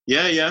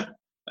 Yeah.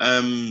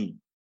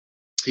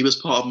 He was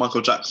part of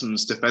Michael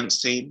Jackson's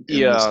defense team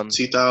in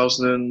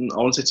 2000. I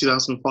want to say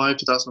 2005,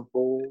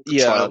 2004.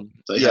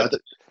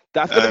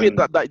 That's gonna be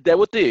that they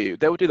would do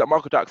that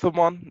Michael Jackson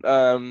one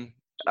at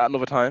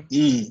another time.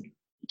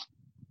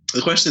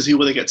 The question is, who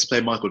will they get to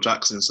play Michael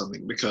Jackson in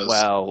something? Because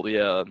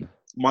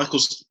Michael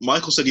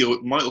said he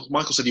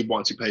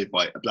wanted to be played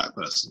by a black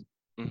person.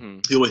 Mm-hmm.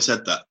 He always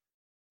said that.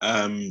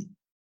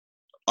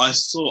 I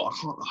saw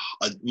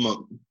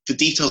the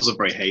details are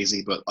very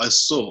hazy, but I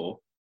saw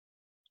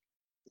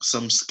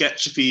some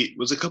sketch it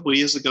was a couple of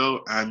years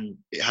ago, and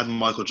it had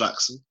Michael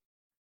Jackson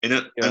in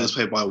it, and it was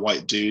played by a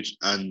white dude,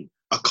 and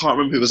I can't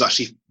remember if it was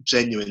actually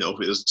genuine or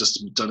if it was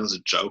just done as a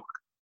joke.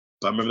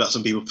 But I remember that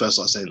some people first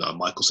started saying that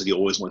Michael said he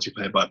always wanted to be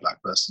played by a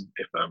black person.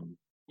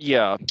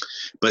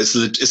 But it's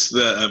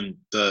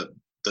the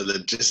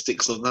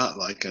logistics of that,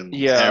 like, and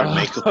hair and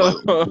makeup.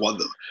 Like,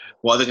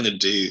 what are they going to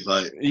do?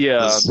 Like,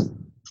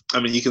 I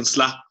mean, you can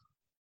slap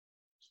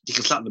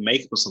the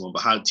makeup of someone,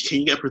 but can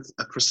you get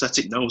a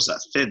prosthetic nose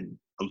that thin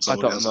on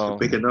someone else, like a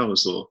bigger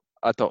nose? Or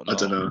I don't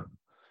know.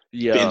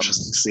 Yeah, it'd be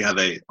interesting to see how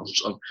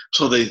I'm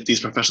sure these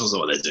professionals know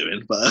what they're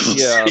doing, but we'll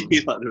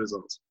see like the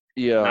results.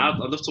 Yeah, I'd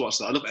love to watch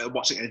that. I love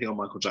watching anything on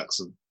Michael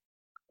Jackson.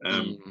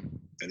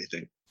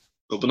 Anything.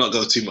 But we'll not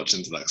go too much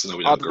into that because I know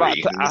we don't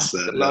agree. That's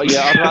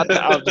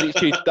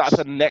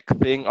the next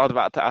thing I was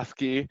about to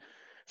ask you.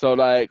 So,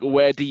 like,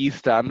 where do you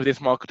stand with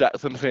this Michael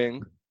Jackson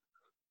thing?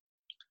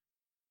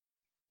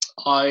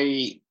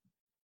 I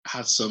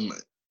had some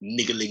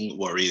niggling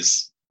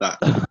worries that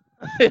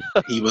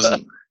he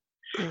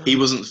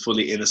wasn't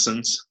fully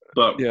innocent.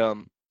 But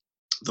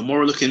the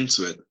more I look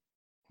into it,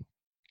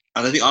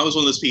 and I think I was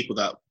one of those people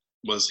that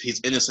was he's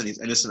innocent,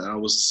 and I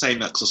was saying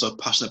that because I was so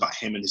passionate about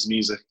him and his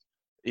music.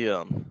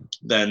 Yeah.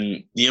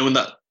 Then when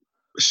that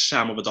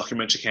sham of a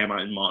documentary came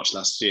out in March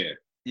last year.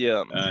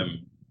 Yeah.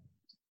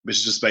 Which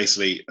is just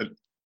basically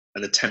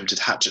an attempted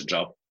hatchet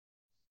job.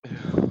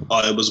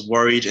 I was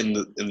worried in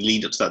the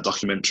lead up to that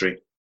documentary.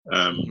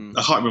 I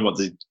can't remember what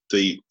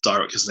the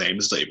director's name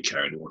is. I don't even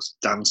care anymore. It's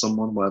Dan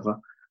someone, whatever.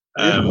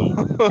 I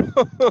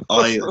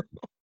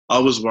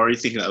was worried,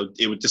 thinking that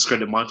it would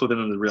discredit Michael. Then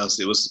I realized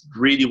it was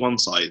really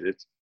one-sided.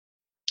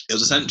 It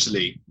was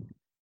essentially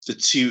the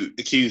two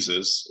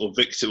accusers or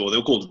victim, or they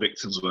were called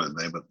victims, weren't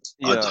they? But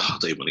I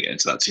don't even want to get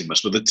into that too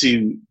much. But the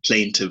two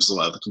plaintiffs or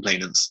whatever, the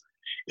complainants,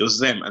 it was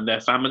them and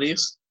their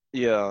families.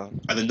 Yeah.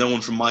 And then no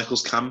one from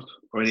Michael's camp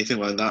or anything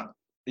like that.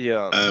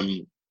 Yeah.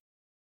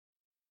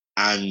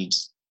 And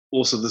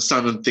also the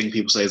standard thing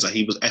people say is that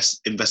he was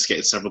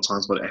investigated several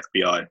times by the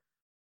FBI.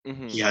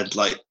 Mm-hmm. He had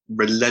like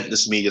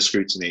relentless media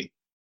scrutiny.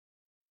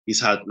 He's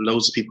had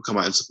loads of people come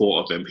out in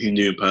support of him who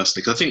knew him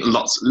personally. Because I think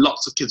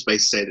lots of kids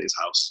basically stayed at his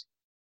house.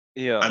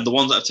 Yeah. And the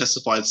ones that have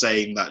testified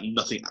saying that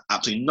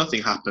absolutely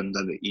nothing happened,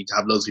 and he'd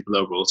have loads of people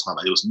over all the time,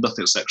 and it was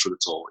nothing sexual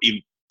at all, even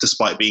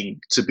despite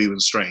being taboo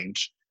and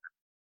strange.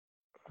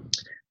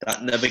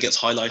 That never gets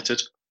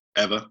highlighted,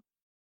 ever.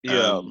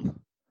 Yeah.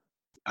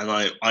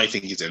 And I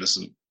think he's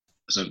innocent,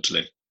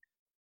 essentially.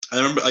 And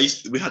I remember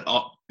we had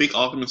big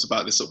arguments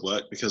about this at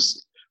work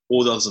because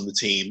all the others on the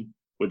team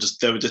were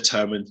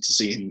determined to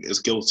see him as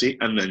guilty,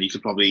 and then you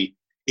could probably,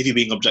 if you're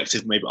being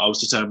objective, maybe I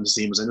was determined to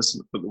see him as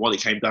innocent. But what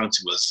it came down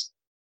to was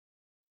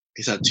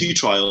he's had 2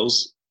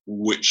 trials,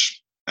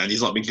 and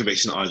he's not been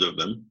convicted in either of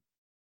them.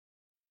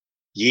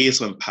 Years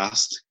went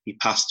past, he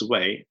passed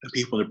away, and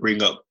people want to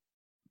bring up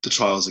the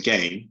trials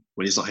again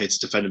when he's not here to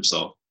defend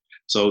himself.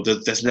 So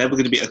there's never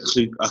going to be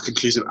a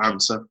conclusive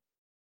answer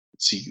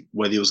to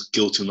whether he was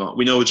guilty or not.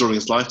 We know during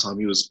his lifetime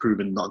he was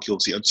proven not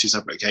guilty on 2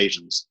 separate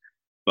occasions.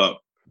 But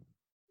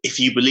if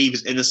you believe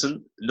he's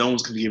innocent, no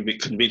one's going to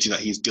convince you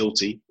that he's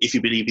guilty. If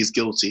you believe he's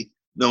guilty,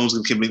 no one's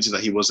going to convince you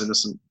that he was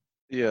innocent.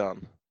 Yeah.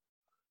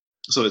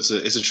 So it's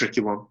a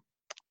tricky one.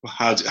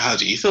 How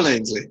do you feel,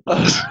 Ainsley?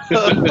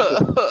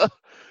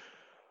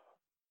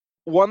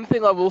 One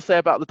thing I will say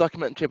about the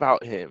documentary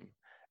about him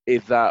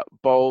is that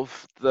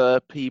both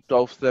the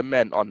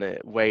men on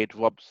it, Wade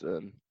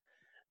Robson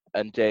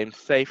and James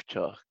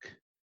Safechuck,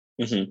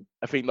 Mm-hmm.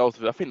 I think those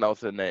are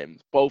the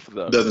names. Both of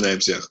them. They're the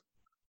names, yeah.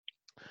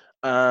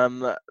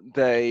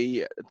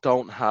 They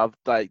don't have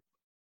like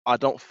I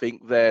don't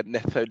think they're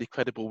necessarily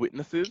credible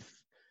witnesses,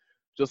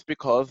 just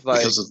because like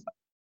Because of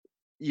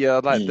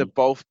yeah, like mm, they've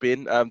both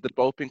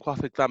been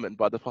cross-examined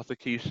by the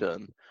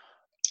prosecution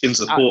in at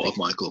support the of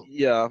Michael.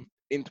 yeah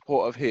in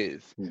support of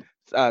his, Mm.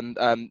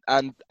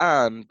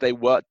 and they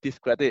were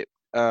discredit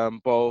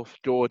both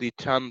Geordie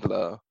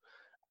Chandler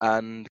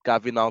and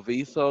Gavin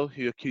Alviso,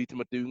 who accused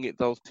him of doing it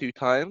those 2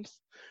 times.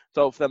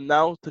 So for them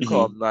now to Mm-hmm.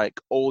 come like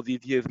all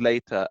these years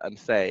later and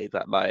say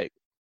that like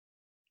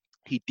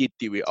he did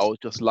do it, I was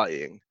just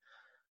lying.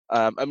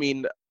 I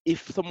mean,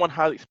 if someone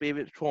has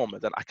experienced trauma,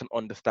 then I can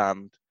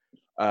understand.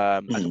 I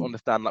can Mm.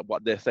 understand like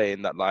what they're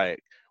saying that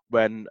like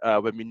when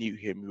we knew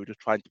him, we were just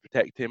trying to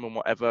protect him and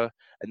whatever,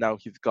 and now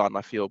he's gone.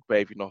 I feel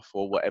brave enough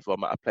or whatever.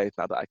 I'm at a place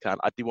now that I can.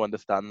 I do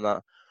understand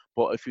that,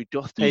 but if you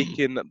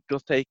Mm.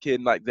 just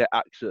taking like their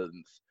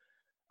actions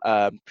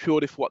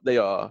purely for what they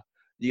are,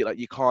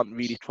 you can't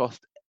really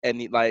trust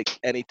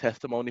any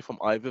testimony from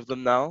either of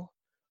them now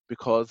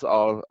because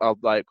of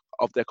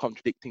their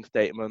contradicting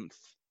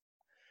statements.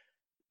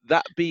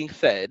 That being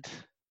said,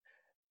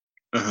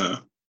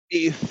 Uh-huh. it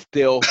is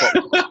still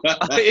fucked up.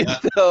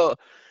 It's still,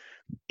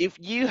 if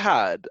you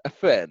had a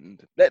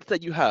friend, let's say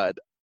you had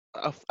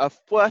a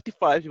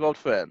 35-year-old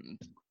friend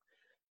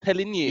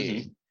telling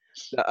you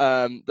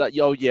Mm-hmm. that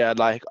yo yeah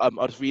like I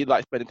just really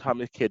like spending time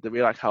with kids, I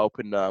really like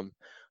helping them.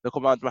 They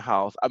come around to my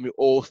house and we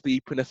all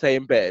sleep in the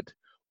same bed.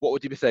 What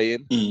would you be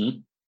saying? Mm-hmm.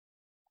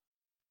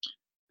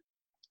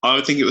 I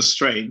would think it was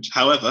strange.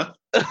 However,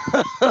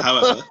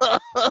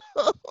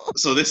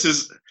 so this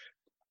is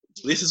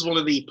one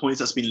of the points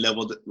that's been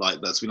leveled, like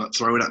that's been like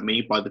thrown at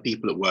me by the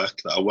people at work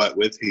that I work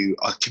with who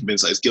are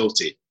convinced that he's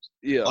guilty.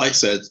 Yeah, I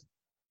said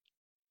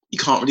you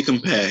can't really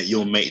compare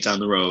your mate down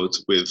the road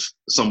with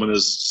someone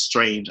as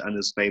strange and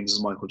as famous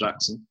as Michael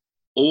Jackson.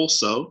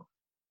 Also,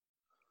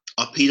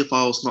 are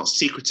paedophiles not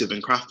secretive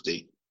and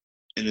crafty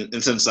in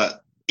the sense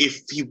that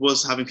if he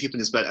was having people in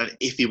his bed and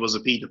if he was a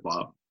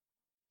paedophile,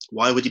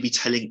 why would he be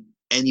telling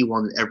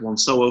anyone and everyone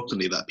so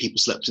openly that people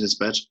slept in his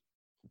bed?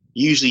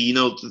 Usually,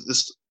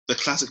 the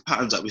classic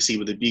patterns that we see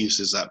with abuse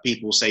is that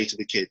people say to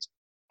the kid,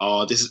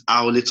 "Oh, this is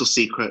our little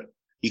secret.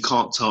 You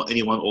can't tell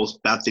anyone, or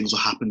bad things will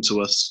happen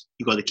to us.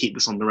 You got to keep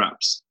this on the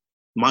wraps."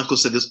 Michael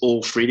said this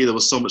all freely. There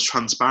was so much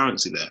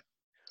transparency there.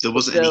 There but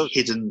wasn't any there,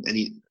 hidden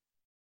any.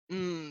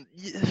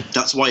 yeah.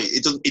 That's why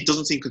it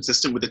doesn't seem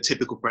consistent with a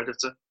typical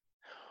predator.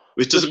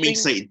 Which The doesn't mean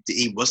to thing, say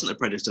he wasn't a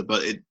predator,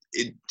 but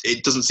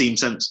it doesn't seem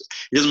sense.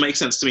 It doesn't make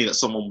sense to me that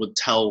someone would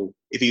tell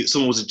if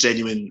someone was a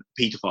genuine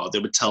paedophile, they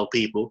would tell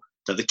people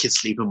that the kids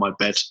sleep in my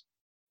bed.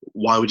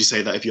 Why would you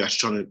say that if you're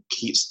actually trying to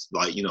keep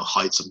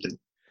hide something?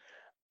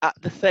 at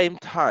the same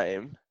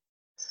time,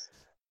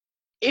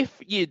 if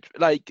you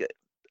like,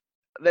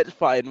 let's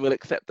fine, we'll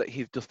accept that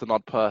he's just an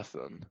odd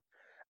person,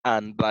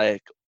 and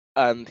like,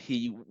 and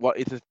he what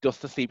is it,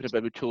 just to sleep in a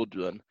bed with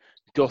children,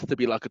 just to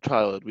be like a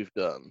child we've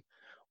done,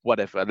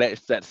 whatever.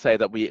 Let's say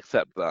that we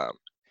accept that.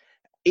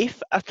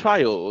 If a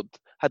child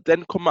had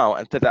then come out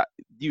and said that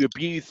you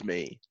abused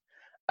me,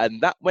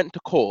 and that went to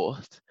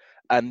court,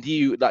 and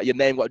your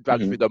name got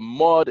dragged through Mm-hmm. the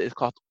mud, it's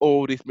cost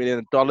all this $1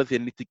 million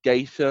in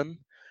litigation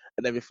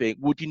and everything,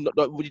 would you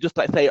just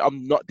like say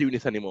I'm not doing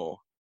this anymore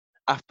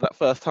after that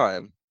first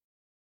time?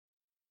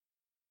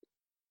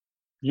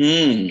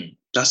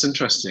 That's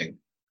interesting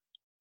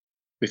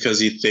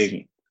because you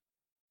think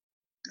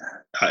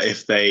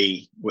if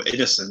they were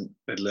innocent,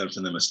 they'd learn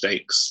from their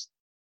mistakes.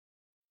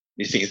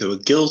 You think if they were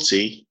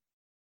guilty,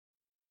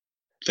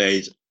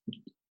 they'd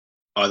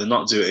either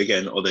not do it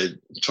again or they'd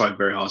try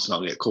very hard to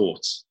not get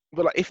caught.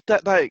 But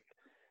like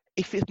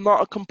if it's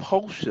not a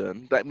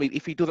compulsion, that means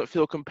if he doesn't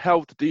feel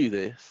compelled to do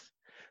this,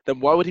 then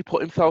why would he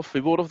put himself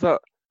through all of that?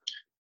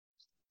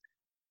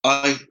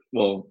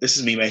 This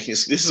is me making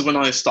this is when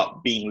I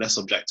start being less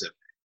objective.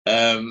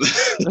 I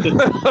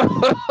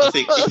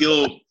think if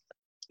you're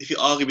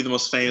arguably the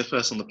most famous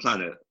person on the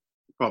planet,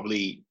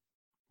 probably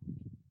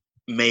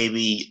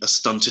maybe a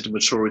stunted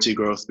maturity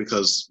growth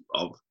because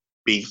of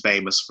being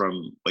famous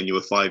from when you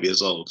were 5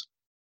 years old.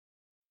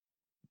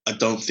 I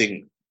don't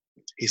think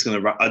he's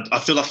gonna. I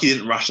feel like he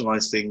didn't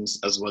rationalize things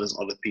as well as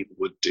other people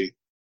would do.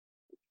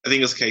 I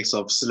think it's a case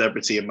of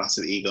celebrity and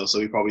massive ego. So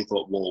he probably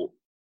thought, well,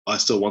 I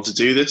still want to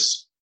do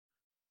this.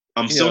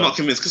 I'm still Yeah, not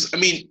convinced because I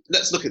mean,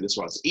 let's look at this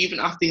right. Even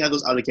after he had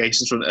those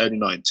allegations from the early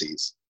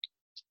 '90s,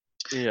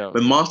 yeah,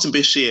 when Martin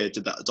Bashir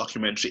did that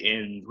documentary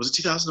in was it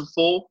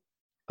 2004?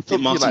 I think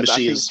something Martin like that. I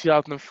think Bashir's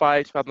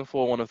 2005,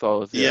 2004, one of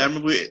those. yeah. I Yeah,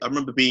 remember. I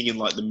remember being in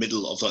like the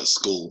middle of like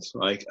school.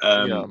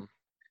 yeah,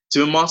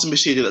 So when Martin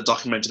Bashir did that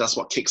documentary, that's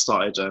what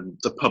kickstarted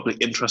the public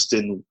interest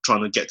in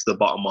trying to get to the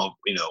bottom of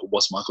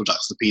was Michael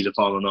Jackson a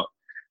paedophile or not.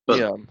 But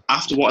yeah.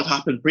 after what had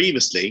happened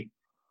previously,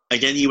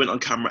 again he went on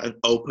camera and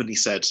openly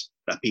said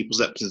that people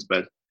slept in his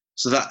bed.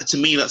 So that to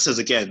me that says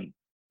again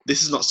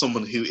this is not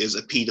someone who is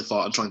a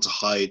paedophile and trying to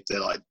hide their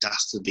like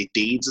dastardly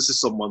deeds. This is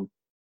someone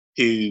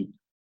who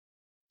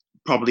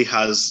probably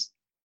has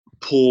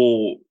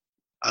poor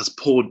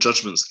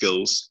judgment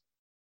skills,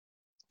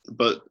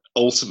 but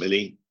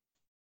ultimately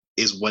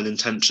is well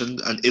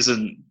intentioned and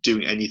isn't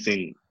doing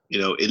anything,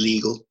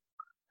 illegal.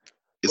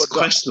 It's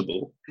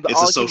questionable.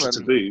 It's a social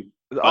taboo.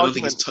 I don't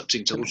think it's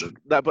touching children.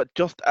 But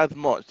just as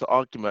much, the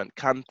argument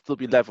can still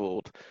be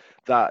levelled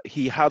that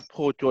he has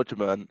poor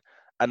judgment,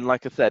 and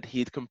like I said,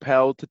 he's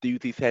compelled to do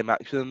these same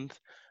actions.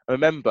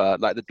 Remember,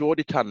 like the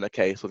Geordie Chandler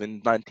case was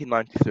in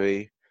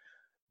 1993.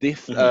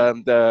 This,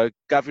 the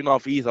Gavin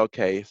Arvizo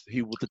case,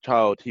 who was a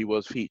child who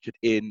was featured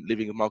in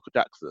Living with Michael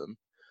Jackson,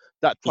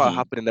 that trial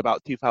happened in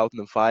about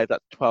 2005.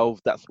 That's 12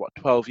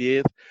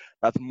 years.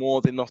 That's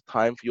more than enough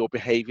time for your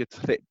behaviour to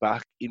slip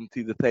back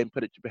into the same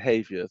predatory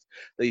behaviours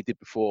that you did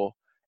before,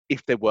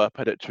 if they were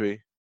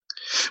predatory.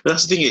 But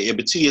that's the thing, it'd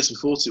be 2 years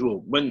before,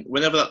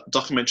 whenever that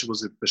documentary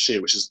was with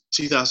Bashir, which is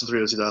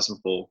 2003 or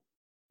 2004,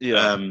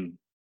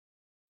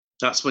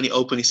 that's when he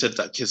openly said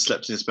that kid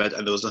slept in his bed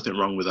and there was nothing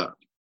wrong with that.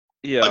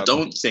 Yeah. I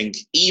don't think,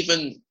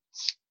 even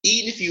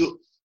if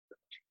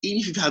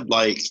you've had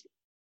like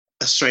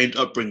a strange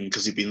upbringing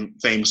because you've been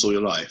famous all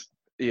your life,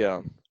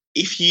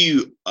 if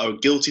you are a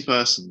guilty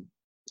person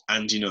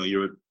and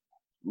you're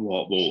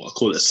I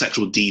call it a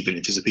sexual deviant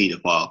if he's a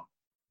paedophile,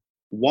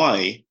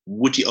 why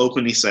would you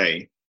openly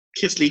say,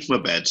 kids sleep in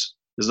my bed,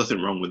 there's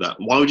nothing wrong with that?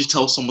 Why would you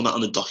tell someone that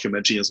on a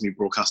documentary that's been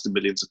broadcast to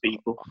millions of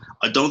people?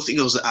 I don't think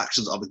those are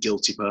actions of a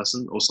guilty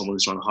person or someone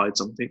who's trying to hide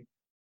something.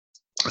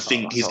 I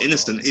think he's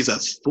innocent. He's a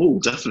fool,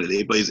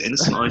 definitely, but he's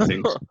innocent, I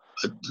think.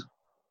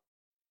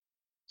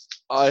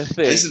 I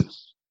think...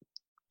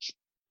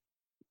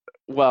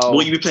 Well,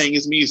 will you be playing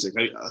his music?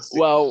 Do you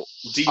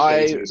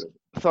play his music?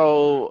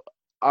 So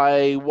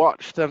I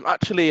watched them.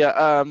 Actually,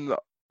 I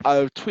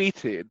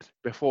tweeted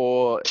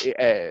before it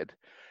aired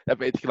that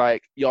basically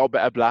like, y'all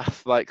better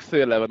blast like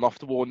Thriller and Off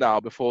the Wall now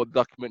before the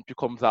documentary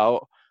comes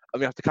out,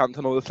 and we have to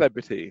cancel all the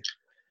celebrity.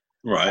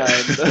 Right.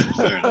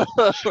 Fair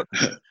enough.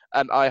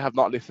 And I have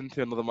not listened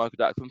to another Michael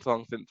Jackson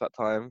song since that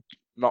time.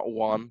 Not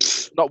one.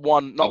 Not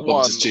one. I've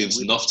bumped his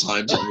tunes enough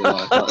times.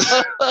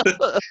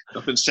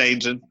 Nothing's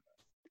changing.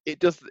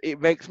 It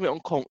makes me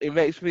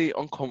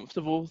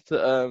uncomfortable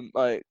to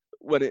like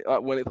when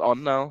it's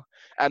on now.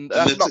 And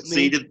they've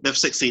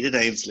succeeded,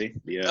 Ainsley.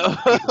 Yeah,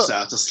 people set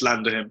out to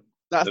slander him.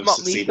 That's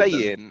not me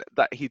saying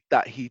that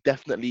he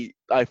definitely.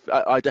 I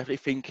definitely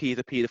think he's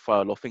a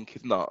paedophile or think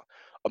he's not.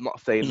 I'm not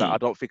saying that. I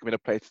don't think I'm in a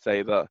place to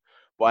say that.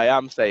 But I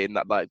am saying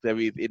that like there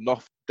is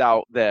enough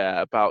doubt there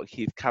about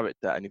his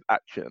character and his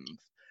actions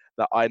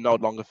that I no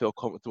longer feel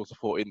comfortable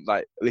supporting,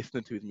 like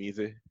listening to his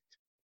music.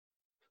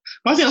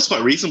 I think that's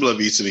quite reasonable of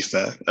you, to be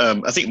fair.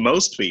 I think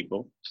most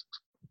people,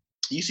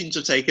 you seem to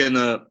have taken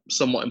a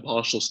somewhat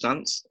impartial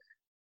stance. I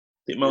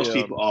think most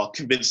people are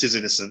convinced he's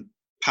innocent,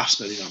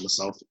 passionately like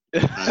myself.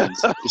 And,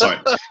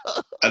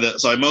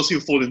 most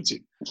people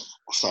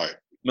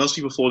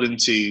fall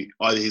into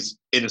either he's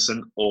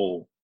innocent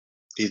or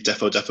he's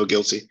defo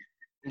guilty.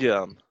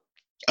 Yeah.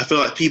 I feel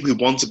like people who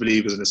want to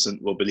believe he's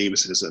innocent will believe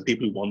he's innocent.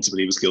 People who want to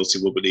believe he's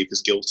guilty will believe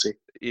he's guilty.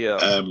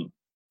 Yeah.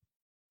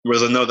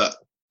 Whereas I know that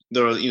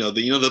there are,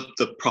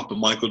 the proper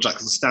Michael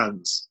Jackson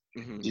stands.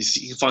 Mm-hmm.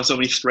 You can find so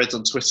many threads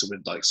on Twitter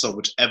with like so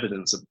much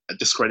evidence of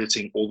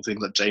discrediting all the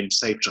things that James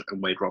Sapchuk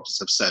and Wade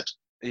Robson have said.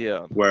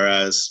 Yeah.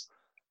 Whereas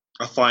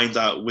I find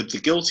that with the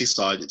guilty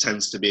side, it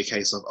tends to be a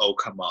case of, oh,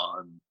 come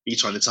on, are you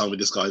trying to tell me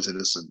this guy's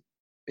innocent?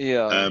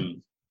 Yeah.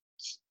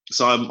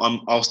 So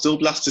I'll still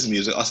blast his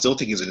music. I still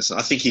think he's innocent.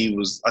 I think he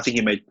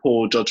made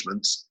poor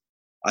judgments.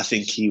 I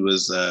think he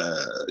was,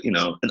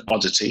 an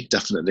oddity,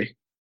 definitely.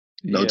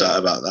 No doubt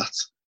about that.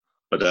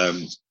 But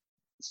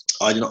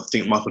I do not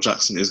think Michael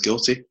Jackson is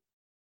guilty.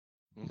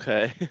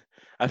 Okay.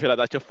 I feel like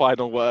that's your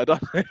final word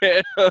on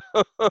it.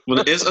 Well,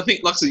 it is. I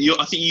think you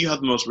have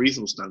the most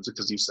reasonable stance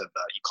because you said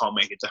that you can't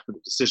make a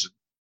definite decision,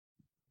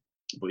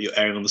 but you're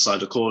erring on the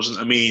side of caution.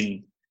 I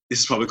mean,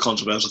 this is probably a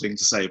controversial thing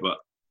to say, but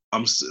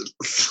I'm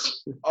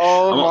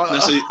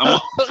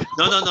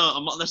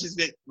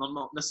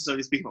not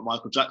necessarily speaking about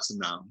Michael Jackson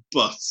now,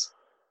 but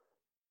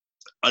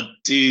I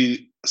do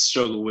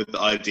struggle with the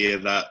idea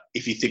that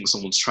if you think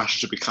someone's trash,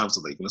 should be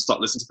cancelled, you're going to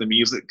stop listening to the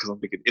music, because I'm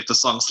thinking, if the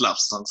song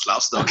slaps, the song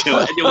slaps. Don't care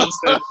what anyone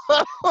says.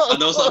 I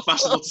know it's not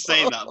fashionable to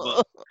say that,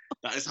 but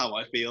that is how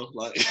I feel.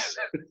 Like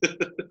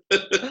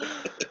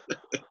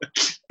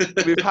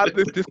we've had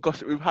this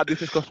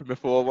discussion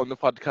before on the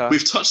podcast.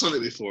 We've touched on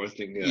it before, I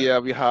think. Yeah,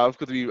 we have,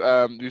 because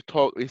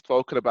we've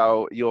spoken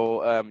about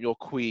your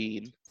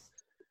queen.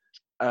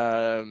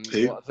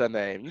 Who? What's her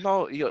name?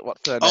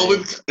 What's her name?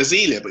 Oh,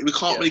 Azealia, but we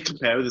can't really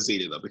compare with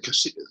Azealia though,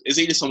 because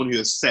Azealia is someone who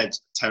has said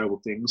terrible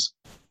things.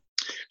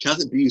 She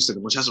hasn't abused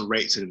anyone, she hasn't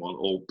raped anyone,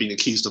 or been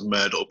accused of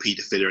murder or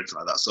paedophilia or anything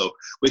like that. So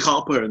we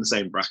can't put her in the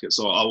same bracket.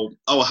 So I will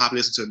happily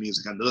listen to her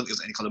music, and I don't think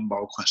there's any kind of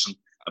moral question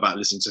about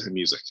listening to her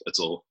music at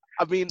all.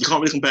 I mean, you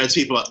can't really compare to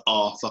people like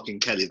R. fucking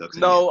Kelly though.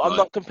 No, I'm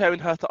not comparing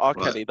her to R.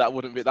 Kelly. That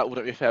wouldn't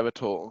be fair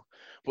at all.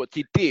 But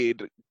she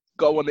did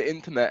go on the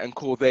internet and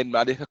call Zayn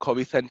Malik a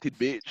curry-scented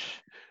bitch.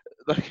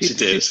 Like She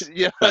did.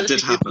 yeah, That she did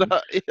did happen.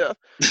 that. Yeah.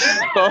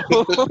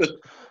 So,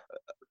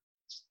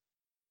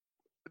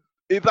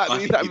 I is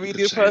think that people could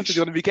really a person change.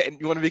 you want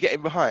to be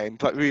getting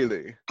behind? Like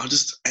really? I'm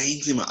just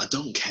angry, man. I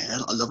don't care.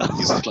 I love the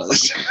music. Like,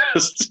 it's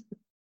just...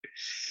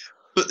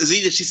 But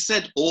Azealia, she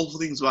said awful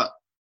things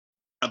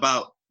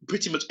about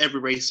pretty much every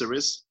race there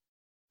is.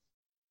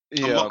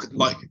 I'm Yeah. not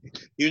like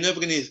you're never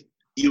gonna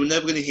you're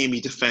never gonna hear me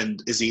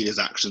defend Azelia's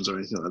actions or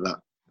anything like that.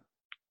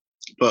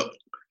 But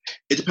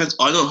it depends.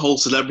 I don't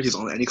hold celebrities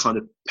on any kind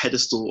of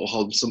pedestal or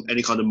hold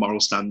any kind of moral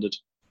standard.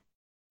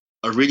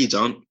 I really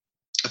don't.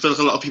 I feel like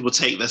a lot of people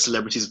take their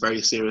celebrities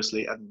very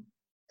seriously and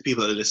the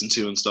people that they listen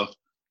to and stuff.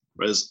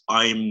 Whereas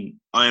I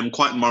am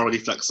quite morally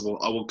flexible.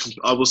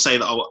 I will say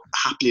that I will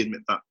happily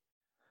admit that.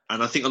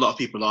 And I think a lot of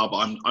people are, but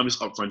I'm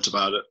just upfront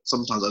about it.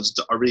 Sometimes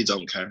I really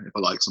don't care. If I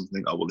like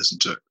something, I will listen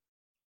to it.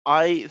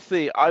 I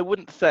see. I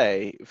wouldn't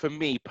say, for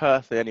me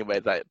personally, anyway,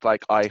 that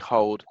like I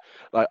hold,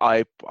 like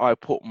I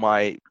put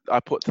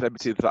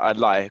celebrities that I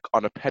like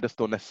on a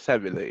pedestal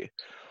necessarily,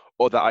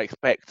 or that I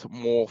expect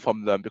more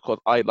from them because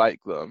I like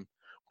them.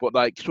 But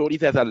like, surely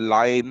there's a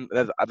line.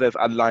 There's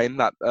a line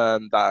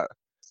that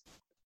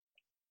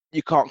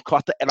you can't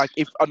cut it. And like,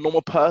 if a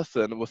normal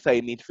person was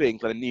saying these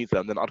things and I knew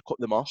them, then I'd cut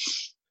them off.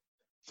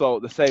 So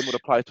the same would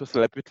apply to a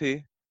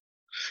celebrity.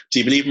 Do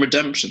you believe in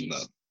redemption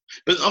though?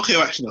 But okay,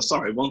 well, actually, no.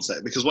 Sorry, one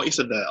sec. Because what you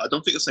said there, I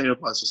don't think the same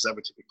applies to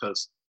celebrity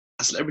because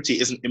a celebrity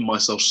isn't in my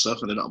social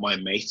circle and they're not my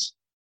mate.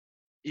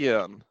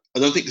 Yeah. I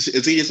don't think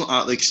Azelia's not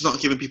out like she's not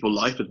giving people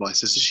life advice.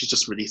 She's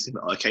just releasing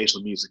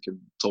occasional music and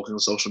talking on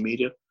social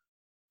media.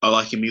 I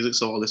like her music,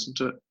 so I'll listen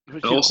to it. But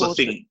And she, of also, course,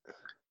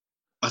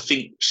 I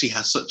think she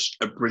has such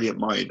a brilliant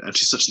mind, and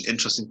she's such an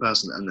interesting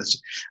person. And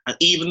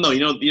even though you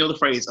know the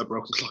phrase "a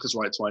broken clock is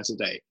right twice a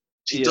day,"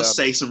 she does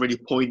yeah, say some really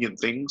poignant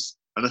things,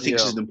 and I think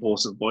yeah, she's an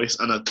important voice.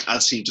 And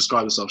as she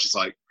described herself, she's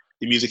like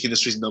the music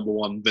industry's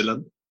 #1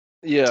 villain,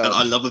 and yeah.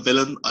 I love a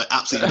villain. I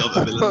absolutely love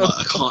a villain. Like,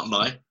 I can't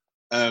lie.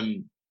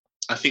 Um,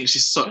 I think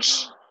she's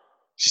such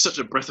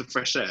a breath of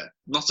fresh air.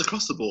 Not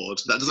across the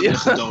board. That doesn't mean Yeah.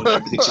 I condone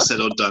everything she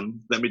said or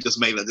done. Let me just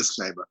make that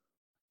disclaimer.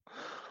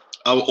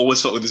 I will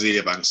always fuck with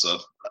Azealia Banks, though.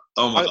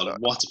 Oh my I, god,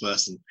 what a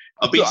person!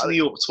 I've so been to New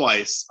York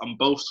twice. I'm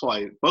both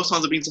times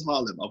I've been to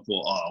Harlem. I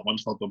thought, oh, I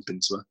wonder if I'll bump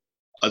into her.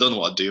 I don't know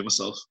what I'd do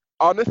myself.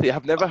 honestly,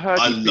 I've never heard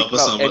I you speak love her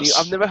about so any. I've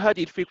much, never heard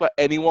you speak about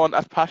anyone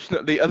as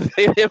passionately as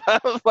him. I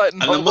was like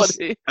and there must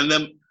nobody.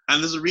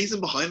 and there's a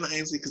reason behind that,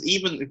 Ainsley. Because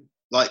even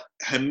like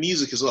her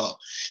music as well.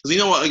 Because you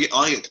know what,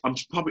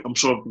 I'm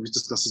sure we've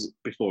discussed this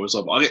before as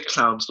well. But I get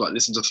clowns to like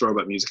listen to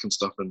throwback music and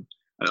stuff, and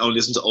only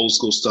listen to old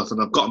school stuff.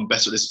 And I've gotten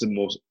better at listening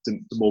to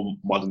more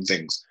modern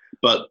things.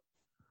 But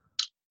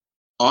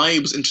I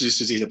was introduced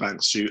to Azealia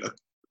Banks through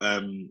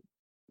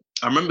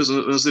I remember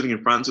when I was living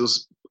in France, it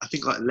was I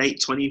think like late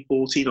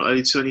 2014 or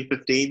early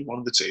 2015, one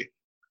of the two.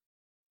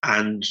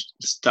 And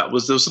there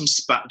was some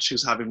spat she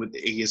was having with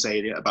Iggy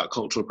Azalea about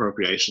cultural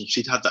appropriation.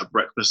 She'd had that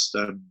breakfast.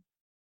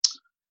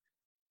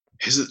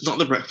 Is it not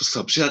the Breakfast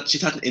Club?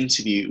 She'd had an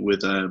interview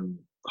with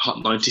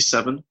Hot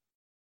 97,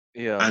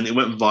 Yeah, and it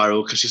went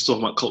viral because she was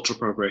talking about cultural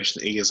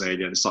appropriation at Iggy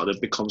Azalea, and it started a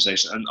big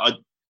conversation. And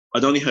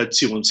I'd only heard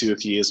 212 a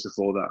few years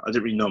before that. I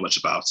didn't really know much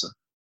about her.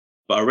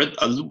 But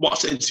I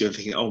watched the interview and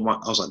thinking, oh my,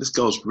 I was like, this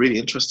girl's really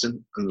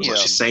interesting. And it was like,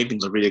 yeah. she's saying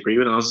things I really agree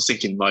with. And I was just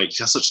thinking, like,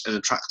 she has such an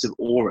attractive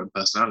aura and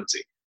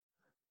personality.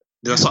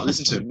 Then I started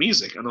listening to her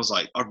music and I was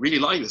like, I really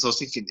like this. I was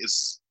thinking,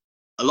 it's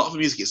a lot of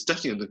music is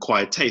definitely an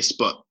acquired taste,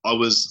 but I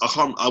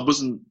can't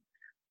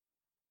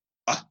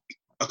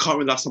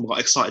remember last time I got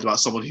excited about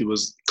someone who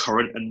was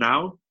current and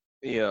now.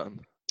 Yeah,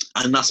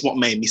 And that's what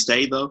made me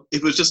stay though.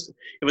 If I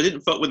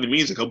didn't fuck with the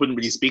music, I wouldn't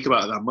really speak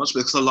about it that much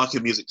because I like her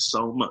music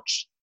so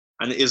much.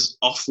 And it is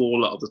off a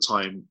lot of the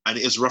time, and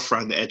it is rough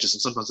around the edges,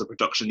 and sometimes the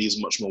production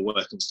needs much more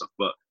work and stuff.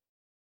 But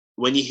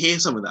when you hear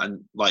some of that,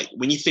 and like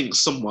when you think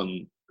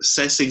someone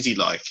says things you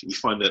like, you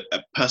find a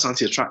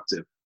personality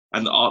attractive,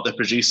 and the art they're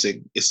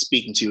producing is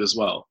speaking to you as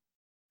well.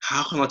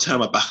 How can I turn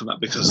my back on that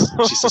because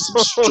she says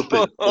some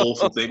stupid,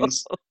 awful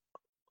things?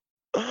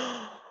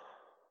 I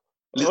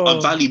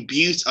oh, value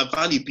beauty. I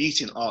value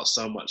beauty in art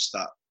so much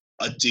that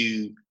I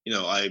do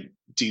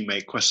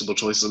make questionable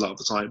choices a lot of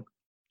the time.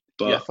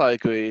 But yes, I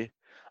agree.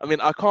 I mean,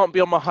 I can't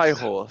be on my high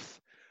horse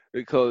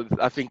because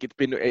I think it's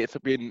been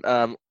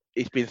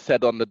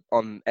said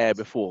on air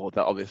before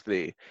that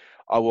obviously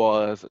I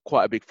was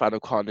quite a big fan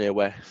of Kanye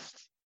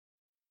West.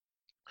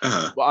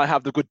 But I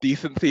have the good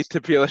decency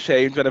to feel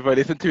ashamed whenever I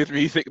listen to his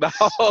music now.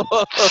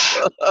 I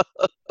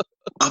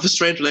have a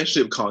strange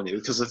relationship with Kanye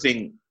because I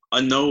think I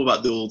know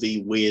about all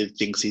the weird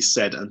things he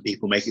said and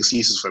people make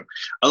excuses for him.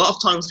 A lot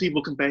of times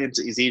people compare him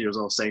to Azalea as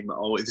well, saying that,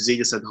 oh, if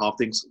Azalea said half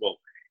things, well,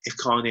 if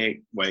Kanye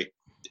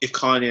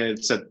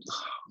said,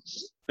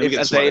 let me get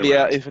this right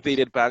around. If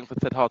Azalea Banks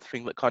had said half the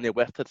things that Kanye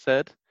West had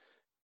said.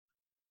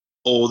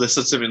 Or they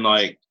said something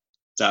like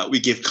that we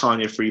give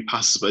Kanye free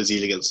passes, but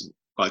Azalea gets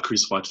like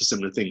crucified for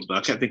similar things. But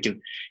I kept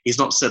thinking he's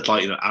not said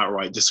like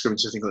outright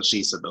discriminatory things that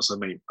she said though. So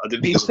I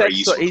didn't think it was a very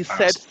useful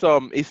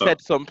comparison. He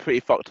said some pretty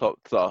fucked up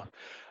stuff.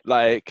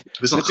 Like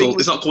It's the not thing called.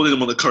 with It's not calling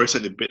them on the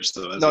coruscating bitch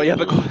though. As no, it? he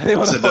hasn't called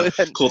anyone Said out.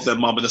 that called their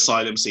mom an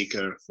asylum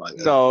seeker, like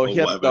No, or he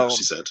hasn't. whatever No,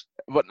 she said.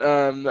 but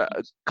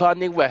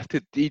Kanye West,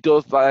 he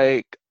does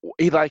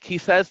he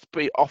says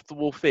pretty off the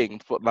wall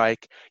things, but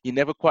like you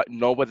never quite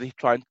know whether he's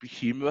trying to be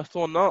humorous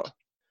or not.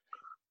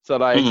 So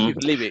like his Mm-hmm.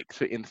 lyrics,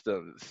 for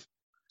instance,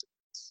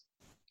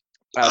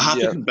 I and have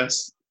to yeah,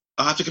 confess.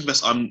 I have to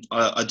confess.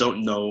 I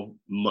don't know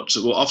much.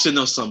 Well, obviously I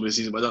know some of his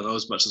music, but I don't know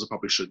as much as I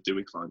probably should do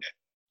with Kanye.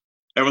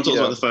 Everyone talks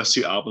yeah. about the first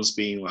two albums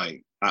being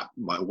like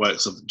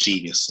works of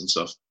genius and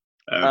stuff.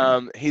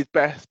 His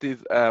best is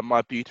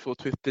My Beautiful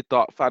Twisted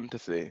Dark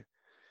Fantasy. I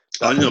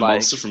That's only know like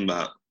Monster from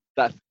that.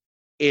 that's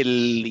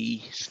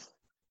elite.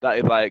 That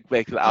is like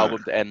basically the Right.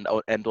 album to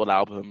end all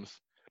albums.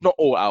 Not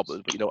all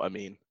albums, but you know what I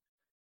mean.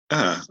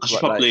 I should But like,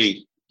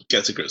 probably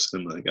get to grips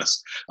with him, I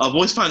guess. I've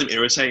always found him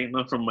irritating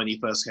though from when he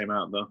first came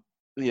out though.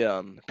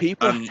 yeah,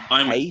 people And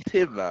I'm hate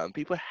him, man.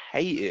 People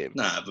hate him.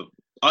 nah, but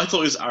I thought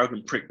he was an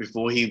arrogant prick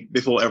before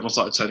everyone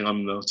started turning on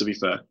him though, to be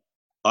fair.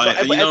 But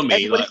And you know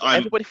me, everybody, like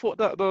everybody thought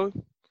that though.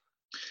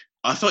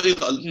 I thought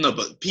no,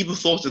 but people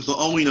thought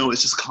oh, we know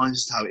it's just kind of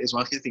just how it is.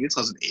 Well, I can't think this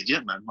guy's an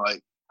idiot, man.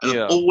 Like, and I've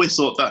Yeah, always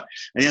thought that.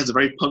 And he has a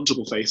very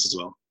punchable face as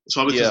well. It's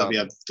probably because yeah, he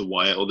had the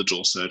wire or the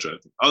jaw surgery.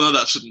 Oh no,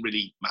 that shouldn't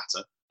really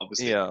matter,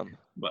 obviously. yeah.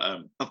 But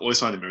I've always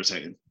found him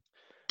irritating.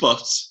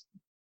 But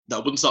that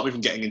wouldn't stop me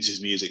from getting into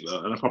his music though,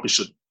 and I probably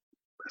should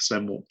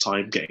spend more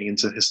time getting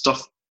into his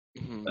stuff.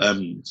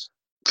 Mhm.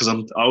 Because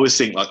I always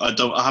think like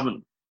I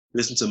haven't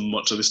listened to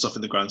much of his stuff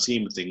in the grand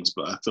scheme of things,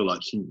 but I feel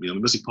like he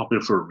must be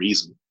popular for a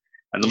reason.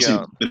 And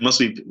Yeah, it must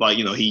be like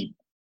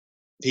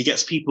he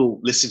gets people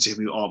listening to him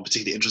who aren't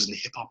particularly interested in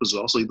hip hop as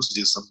well. So he must be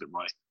doing something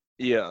right.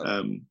 yeah,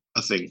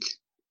 I think,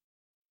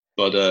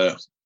 but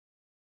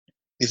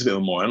he's a bit of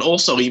a moron. And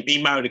also,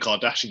 he married a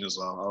Kardashian as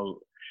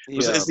well.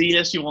 Was it yeah.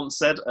 Azealia? She once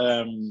said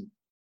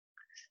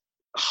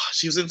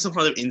she was in some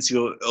kind of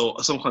interview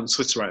or some kind of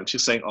Twitter rant. She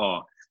was saying,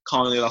 "Oh,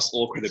 Kanye lost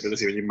all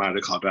credibility when you married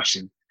a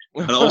Kardashian."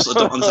 And also, I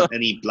don't understand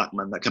any black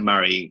man that can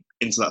marry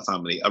into that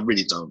family. I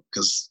really don't,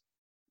 because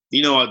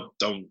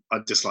I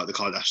dislike the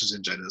Kardashians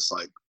and Jenners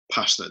like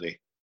passionately.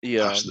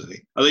 Yeah,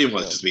 Passionately. I don't even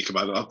want yeah, to speak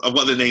about it. I've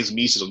got their names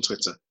muted on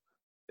Twitter.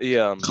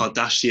 yeah,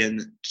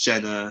 Kardashian,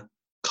 Jenner,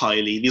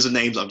 Kylie. These are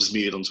names I've just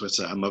muted on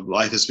Twitter, and my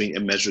life has been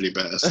immeasurably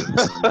better since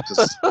then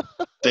because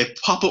they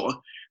pop up.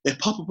 They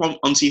pop up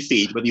onto your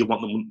feed whether you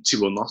want them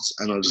to or not,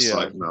 and I'm just yeah,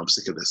 like, no, I'm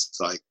sick of this. It's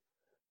like,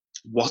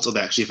 what are they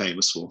actually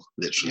famous for?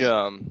 Literally,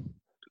 yeah.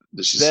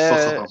 this just fuck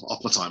Their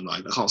off my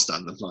timeline. I can't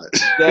stand them. Like,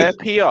 their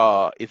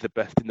PR is the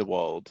best in the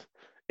world.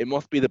 It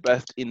must be the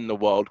best in the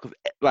world because,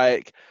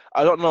 like,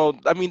 I don't know.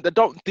 I mean, they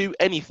don't do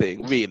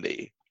anything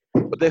really,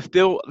 but they're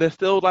still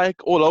like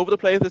all over the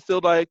place. They're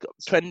still like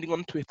trending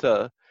on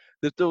Twitter.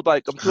 They're still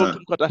like I'm sure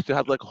Kim Kardashian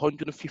has like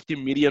 150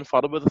 million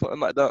followers or something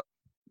like that.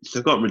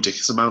 they've got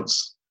ridiculous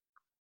amounts.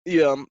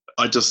 Yeah,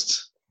 I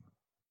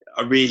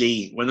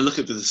really, when I look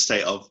at the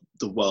state of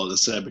the world and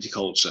celebrity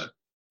culture,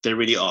 they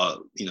really are,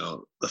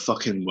 the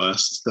fucking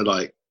worst. They're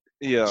like,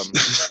 yeah,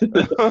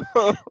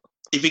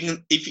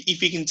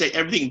 if you can take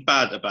everything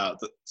bad about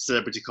the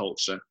celebrity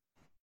culture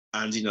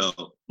and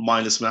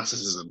mindless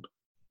narcissism,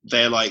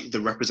 they're like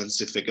the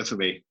representative figure for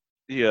me.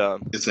 yeah.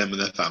 It's them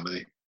and their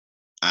family,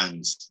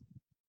 and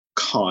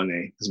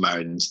Kanye is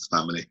married into the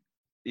family.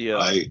 Yeah.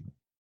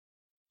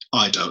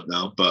 I don't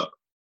know, but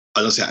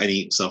I don't see how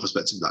any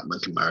self-respecting black man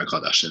can marry a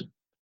Kardashian.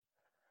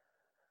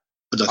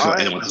 I don't care what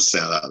anyone has to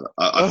say about that.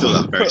 I feel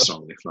that very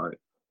strongly. Like,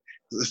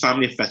 the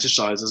family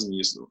fetishizers and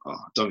use. Oh,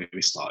 don't get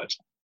me started.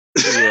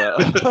 Yeah.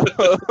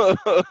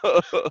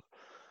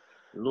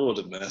 Lord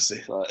of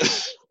mercy.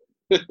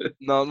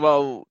 No,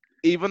 well,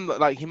 even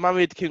like he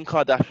married Kim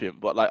Kardashian,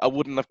 but like I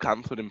wouldn't have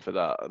cancelled him for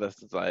that. That's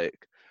just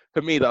like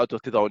for me that was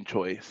just his own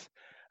choice.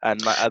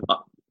 And like as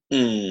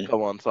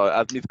come on, sorry,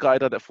 as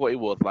misguided I thought it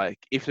was, like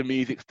if the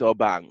music still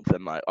bangs,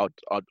 then like I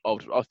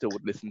still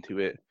would listen to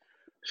it.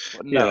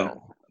 But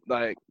no,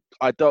 like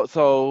I don't.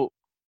 So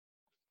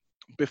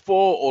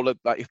before all of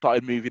that, he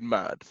started moving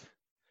mad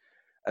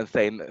and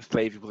saying that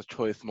slavery was a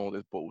choice and all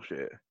this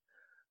bullshit.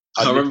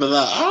 I remember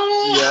that.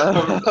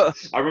 Yeah.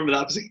 I remember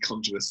that particular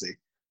controversy.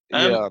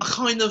 Yeah. I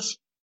kind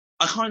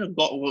of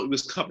got what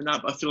was coming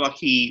out, but I feel like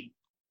he,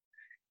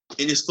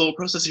 in his thought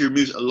process, he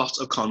removed a lot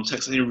of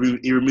context and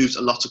he removed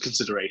a lot of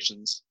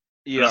considerations.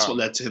 Yeah. And that's what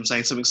led to him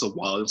saying something so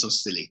wild and so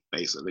silly,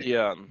 basically.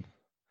 Yeah.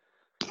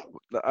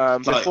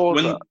 Like before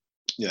when, that,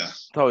 yeah.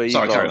 sorry,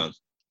 Carry on.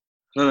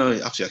 No,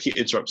 actually, I keep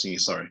interrupting you.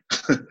 Sorry.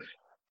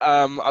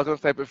 I was gonna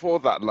say before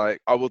that, like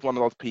I was one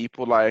of those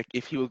people. Like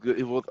if he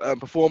was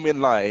performing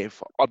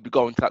live, I'd be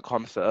going to that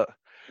concert.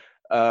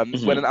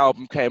 When an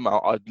album came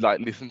out, I'd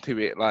like listen to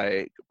it.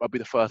 Like I'd be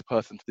the first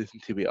person to listen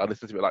to it. I'd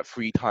listen to it like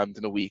 3 times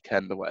in a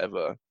weekend or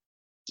whatever.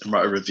 And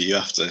write a review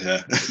after,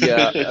 yeah.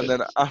 Yeah, and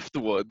then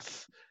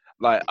afterwards,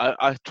 like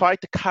I tried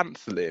to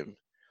cancel him,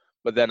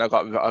 but then I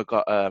got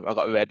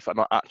read for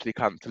not actually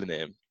cancelling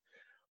him.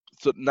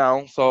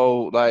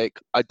 So like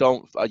I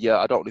don't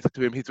listen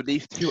to him. He's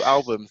released 2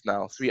 albums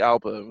now, 3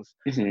 albums,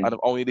 and I've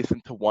only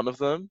listened to one of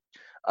them.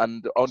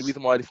 And the only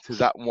reason why I listened to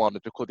that one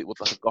is because it was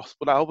like a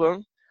gospel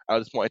album. I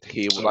just wanted to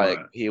hear All right.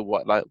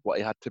 what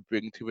it had to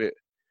bring to it.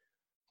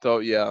 So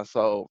yeah,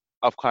 so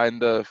I've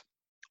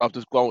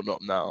just grown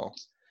up now.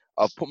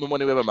 I've put my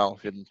money where my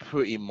mouth is and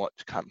pretty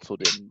much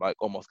cancelled him, like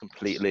almost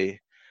completely.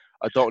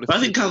 I don't But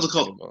listen to his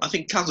music anymore. I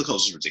think cancel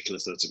culture is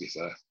ridiculous, though, to be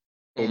fair.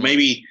 Or Mm.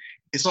 maybe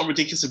it's not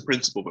ridiculous in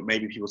principle, but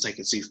maybe people take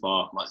it too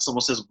far. Like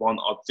someone says one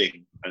odd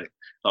thing, and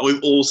like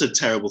we've all said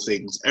terrible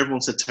things.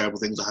 Everyone said terrible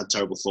things. I had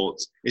terrible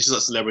thoughts. It's just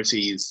that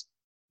celebrities,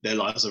 their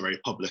lives are very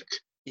public.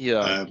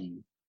 Yeah,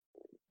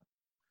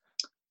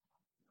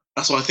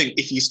 That's why I think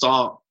if you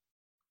start,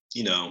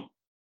 you know,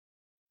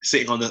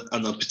 sitting on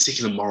a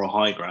particular moral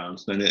high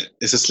ground, then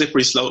it's a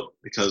slippery slope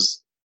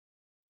because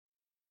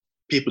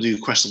people do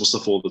questionable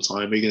stuff all the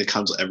time. You're going to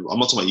cancel everyone. I'm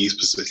not talking about you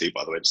specifically,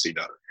 by the way, to see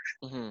that.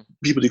 mm-hmm.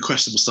 People do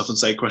questionable stuff and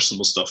say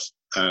questionable stuff.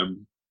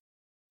 When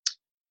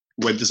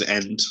does it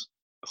end?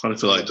 I kind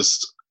of feel like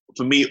just,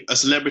 for me, a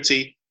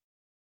celebrity,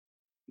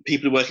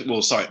 people who work in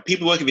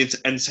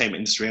the entertainment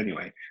industry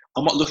anyway,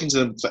 I'm not looking to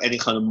them for any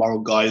kind of moral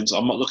guidance.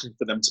 I'm not looking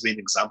for them to be an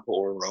example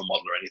or a role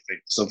model or anything.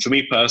 So for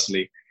me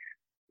personally,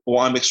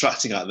 what I'm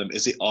extracting out of them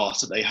is the art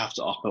that they have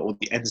to offer or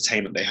the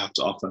entertainment they have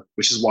to offer,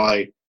 which is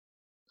why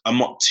I'm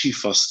not too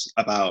fussed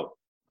about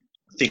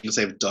things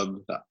they've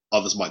done that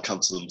others might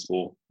cancel them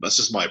for. That's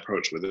just my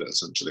approach with it,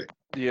 essentially.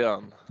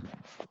 Yeah.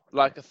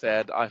 Like I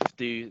said, I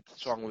do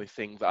strongly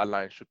think that a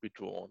line should be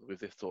drawn with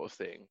this sort of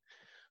thing.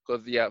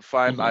 Because yeah,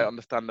 fine, I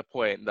understand the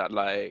point that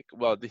like,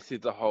 well, this is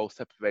the whole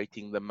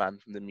separating the man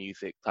from the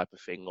music type of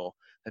thing, or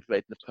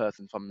separating the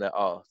person from their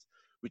art,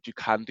 which you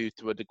can do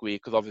to a degree.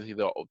 Because obviously,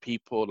 the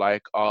people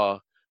like are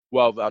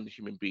well-rounded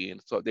human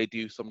beings, so they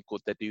do some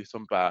good, they do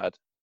some bad,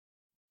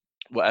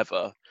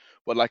 whatever.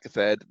 But like I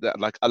said, that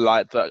like a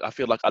line, that I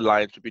feel like a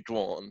line should be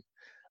drawn,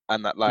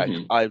 and that like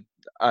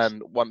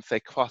and once they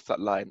cross that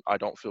line, I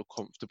don't feel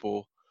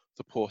comfortable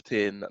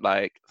supporting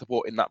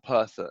that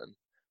person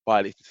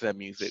by listening to their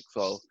music.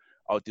 So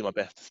I'll do my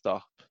best to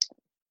stop.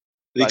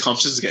 The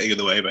conscience is getting in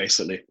the way,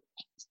 basically.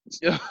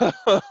 Yeah.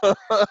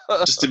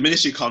 Just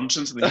diminish your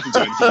conscience, and then you can do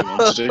anything you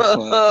want to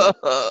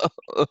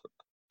do.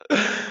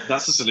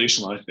 That's the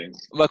solution, I think.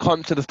 My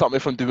conscience stopped me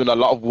from doing a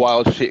lot of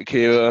wild shit,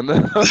 Kieran.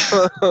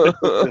 So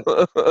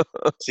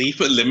you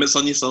put limits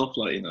on yourself,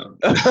 like, you know.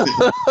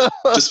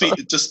 just be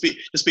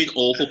an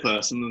awful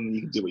person, and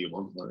you can do what you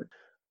want. Like.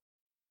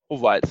 All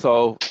right,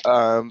 so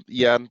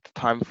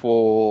time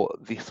for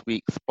this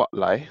week's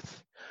spotlight,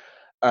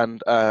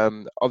 and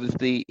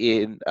obviously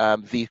in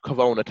these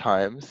Corona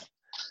times,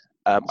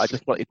 I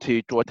just wanted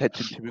to draw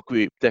attention to a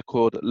group. They're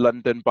called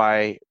London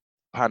by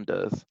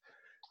Pandas.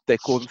 They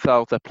call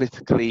themselves a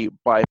politically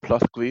bi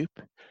plus group,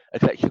 a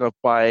collection of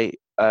bi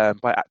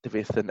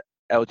activists and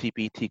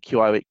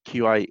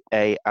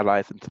LGBTQIA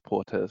allies and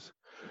supporters.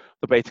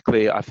 So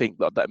basically, I think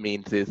that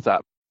means is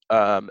that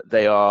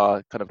they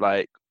are kind of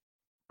like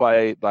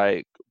bi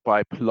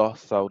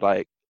plus, so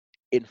like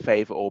in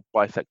favor or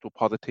bisexual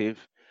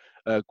positive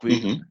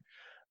group.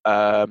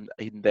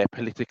 They're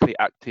politically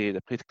active,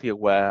 they're politically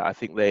aware. I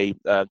think they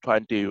try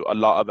and do a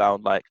lot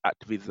around like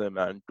activism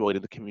and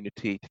joining the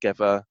community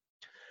together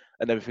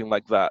and everything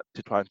like that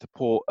to try and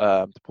support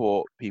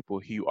people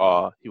who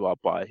are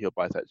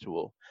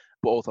bisexual,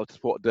 but also to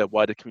support the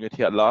wider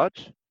community at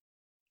large.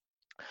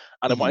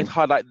 And I wanted to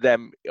highlight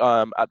them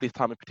at this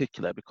time in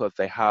particular because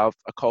they have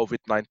a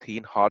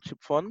COVID-19 hardship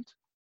fund.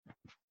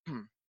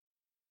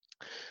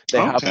 They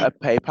have a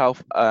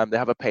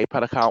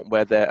PayPal account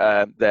where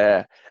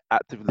they're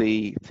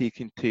actively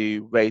seeking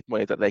to raise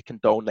money that they can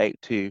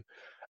donate to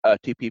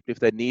people if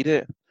they need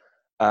it.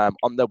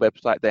 On their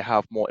website, they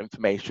have more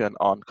information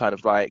on kind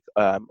of like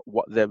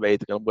what they're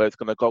raising and where it's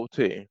going to go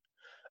to.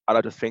 And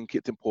I just think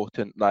it's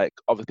important, like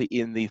obviously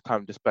in these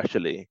times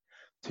especially,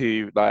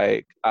 to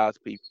like as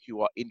people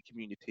who are in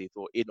communities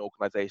or in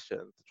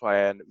organizations to try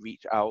and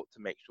reach out to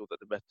make sure that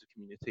the rest of the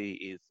community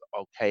is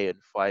okay and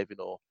thriving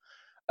or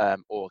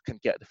can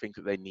get the things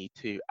that they need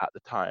to at the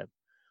time.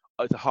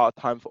 It's a hard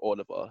time for all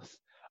of us.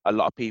 A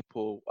lot of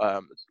people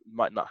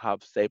might not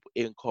have stable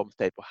income,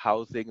 stable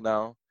housing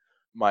now,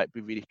 might be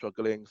really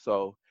struggling.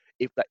 So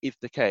if that is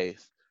the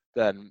case,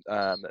 then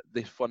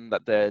this fund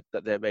that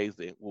they're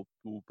raising will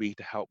be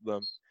to help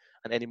them.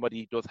 And anybody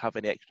who does have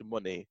any extra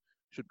money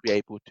should be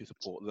able to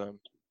support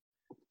them.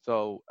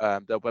 So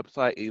their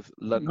website is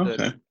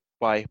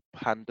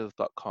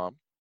londonbypandas.com.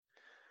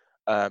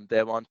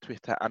 They're on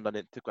Twitter and on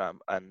Instagram,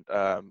 and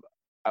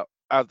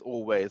as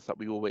always, that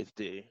we always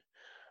do,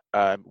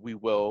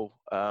 we'll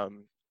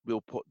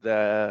put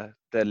their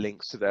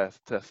links to their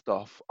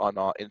stuff on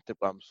our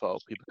Instagram so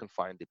people can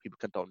find it, people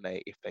can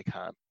donate if they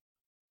can.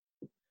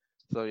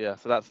 So yeah,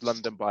 so that's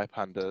London by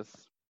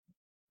Pandas.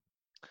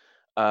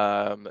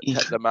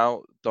 Check them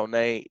out,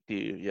 donate,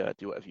 do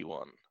whatever you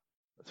want.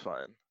 That's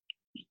fine.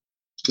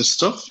 Good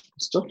stuff.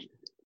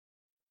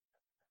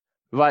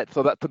 Right,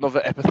 so that's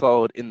another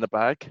episode in the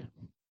bag.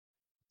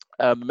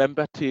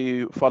 Remember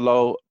to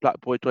follow Black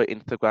Boy Joy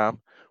Instagram.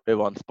 We're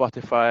on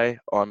Spotify,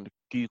 on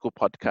Google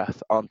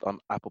Podcasts, and on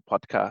Apple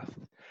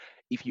Podcasts.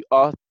 if you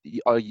are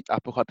an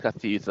Apple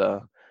Podcast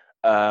user,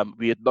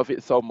 we'd love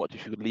it so much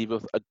if you could leave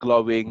us a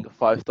glowing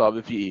 5-star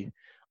review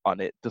on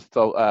it, just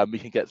so we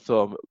can get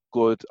some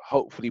good,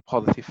 hopefully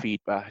positive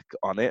feedback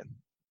on it.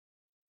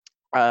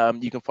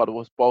 You can follow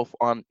us both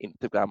on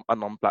Instagram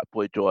and on Black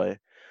Boy Joy.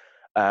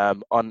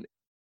 On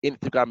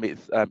Instagram,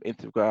 it's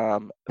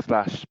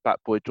Instagram/Black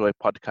Boy Joy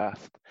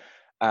Podcast.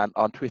 And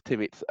on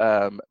Twitter, it's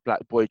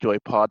Black Boy Joy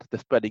Pod. The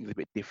spelling's a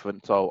bit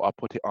different, so I'll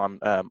put it on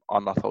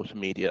our social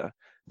media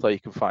so you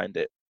can find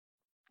it.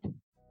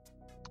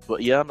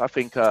 But yeah, I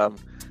think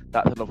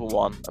that's another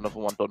one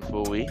done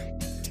for a week.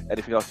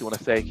 Anything else you want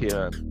to say,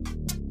 Kieran?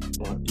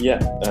 Yeah,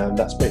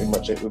 that's pretty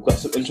much it. We've got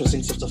some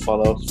interesting stuff to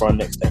follow for our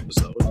next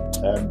episode.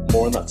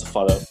 More on that to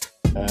follow.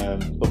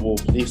 But we'll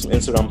leave some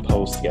Instagram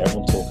posts to get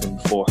everyone talking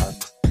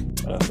beforehand.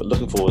 But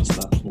looking forward to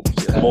that.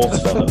 More to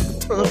follow.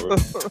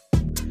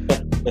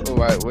 All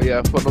right. Well,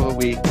 yeah, for another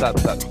week,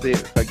 that's it.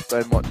 Thanks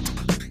very much.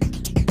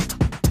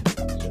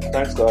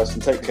 Thanks, guys,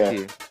 and take care.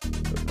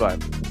 Thank you.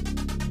 Bye.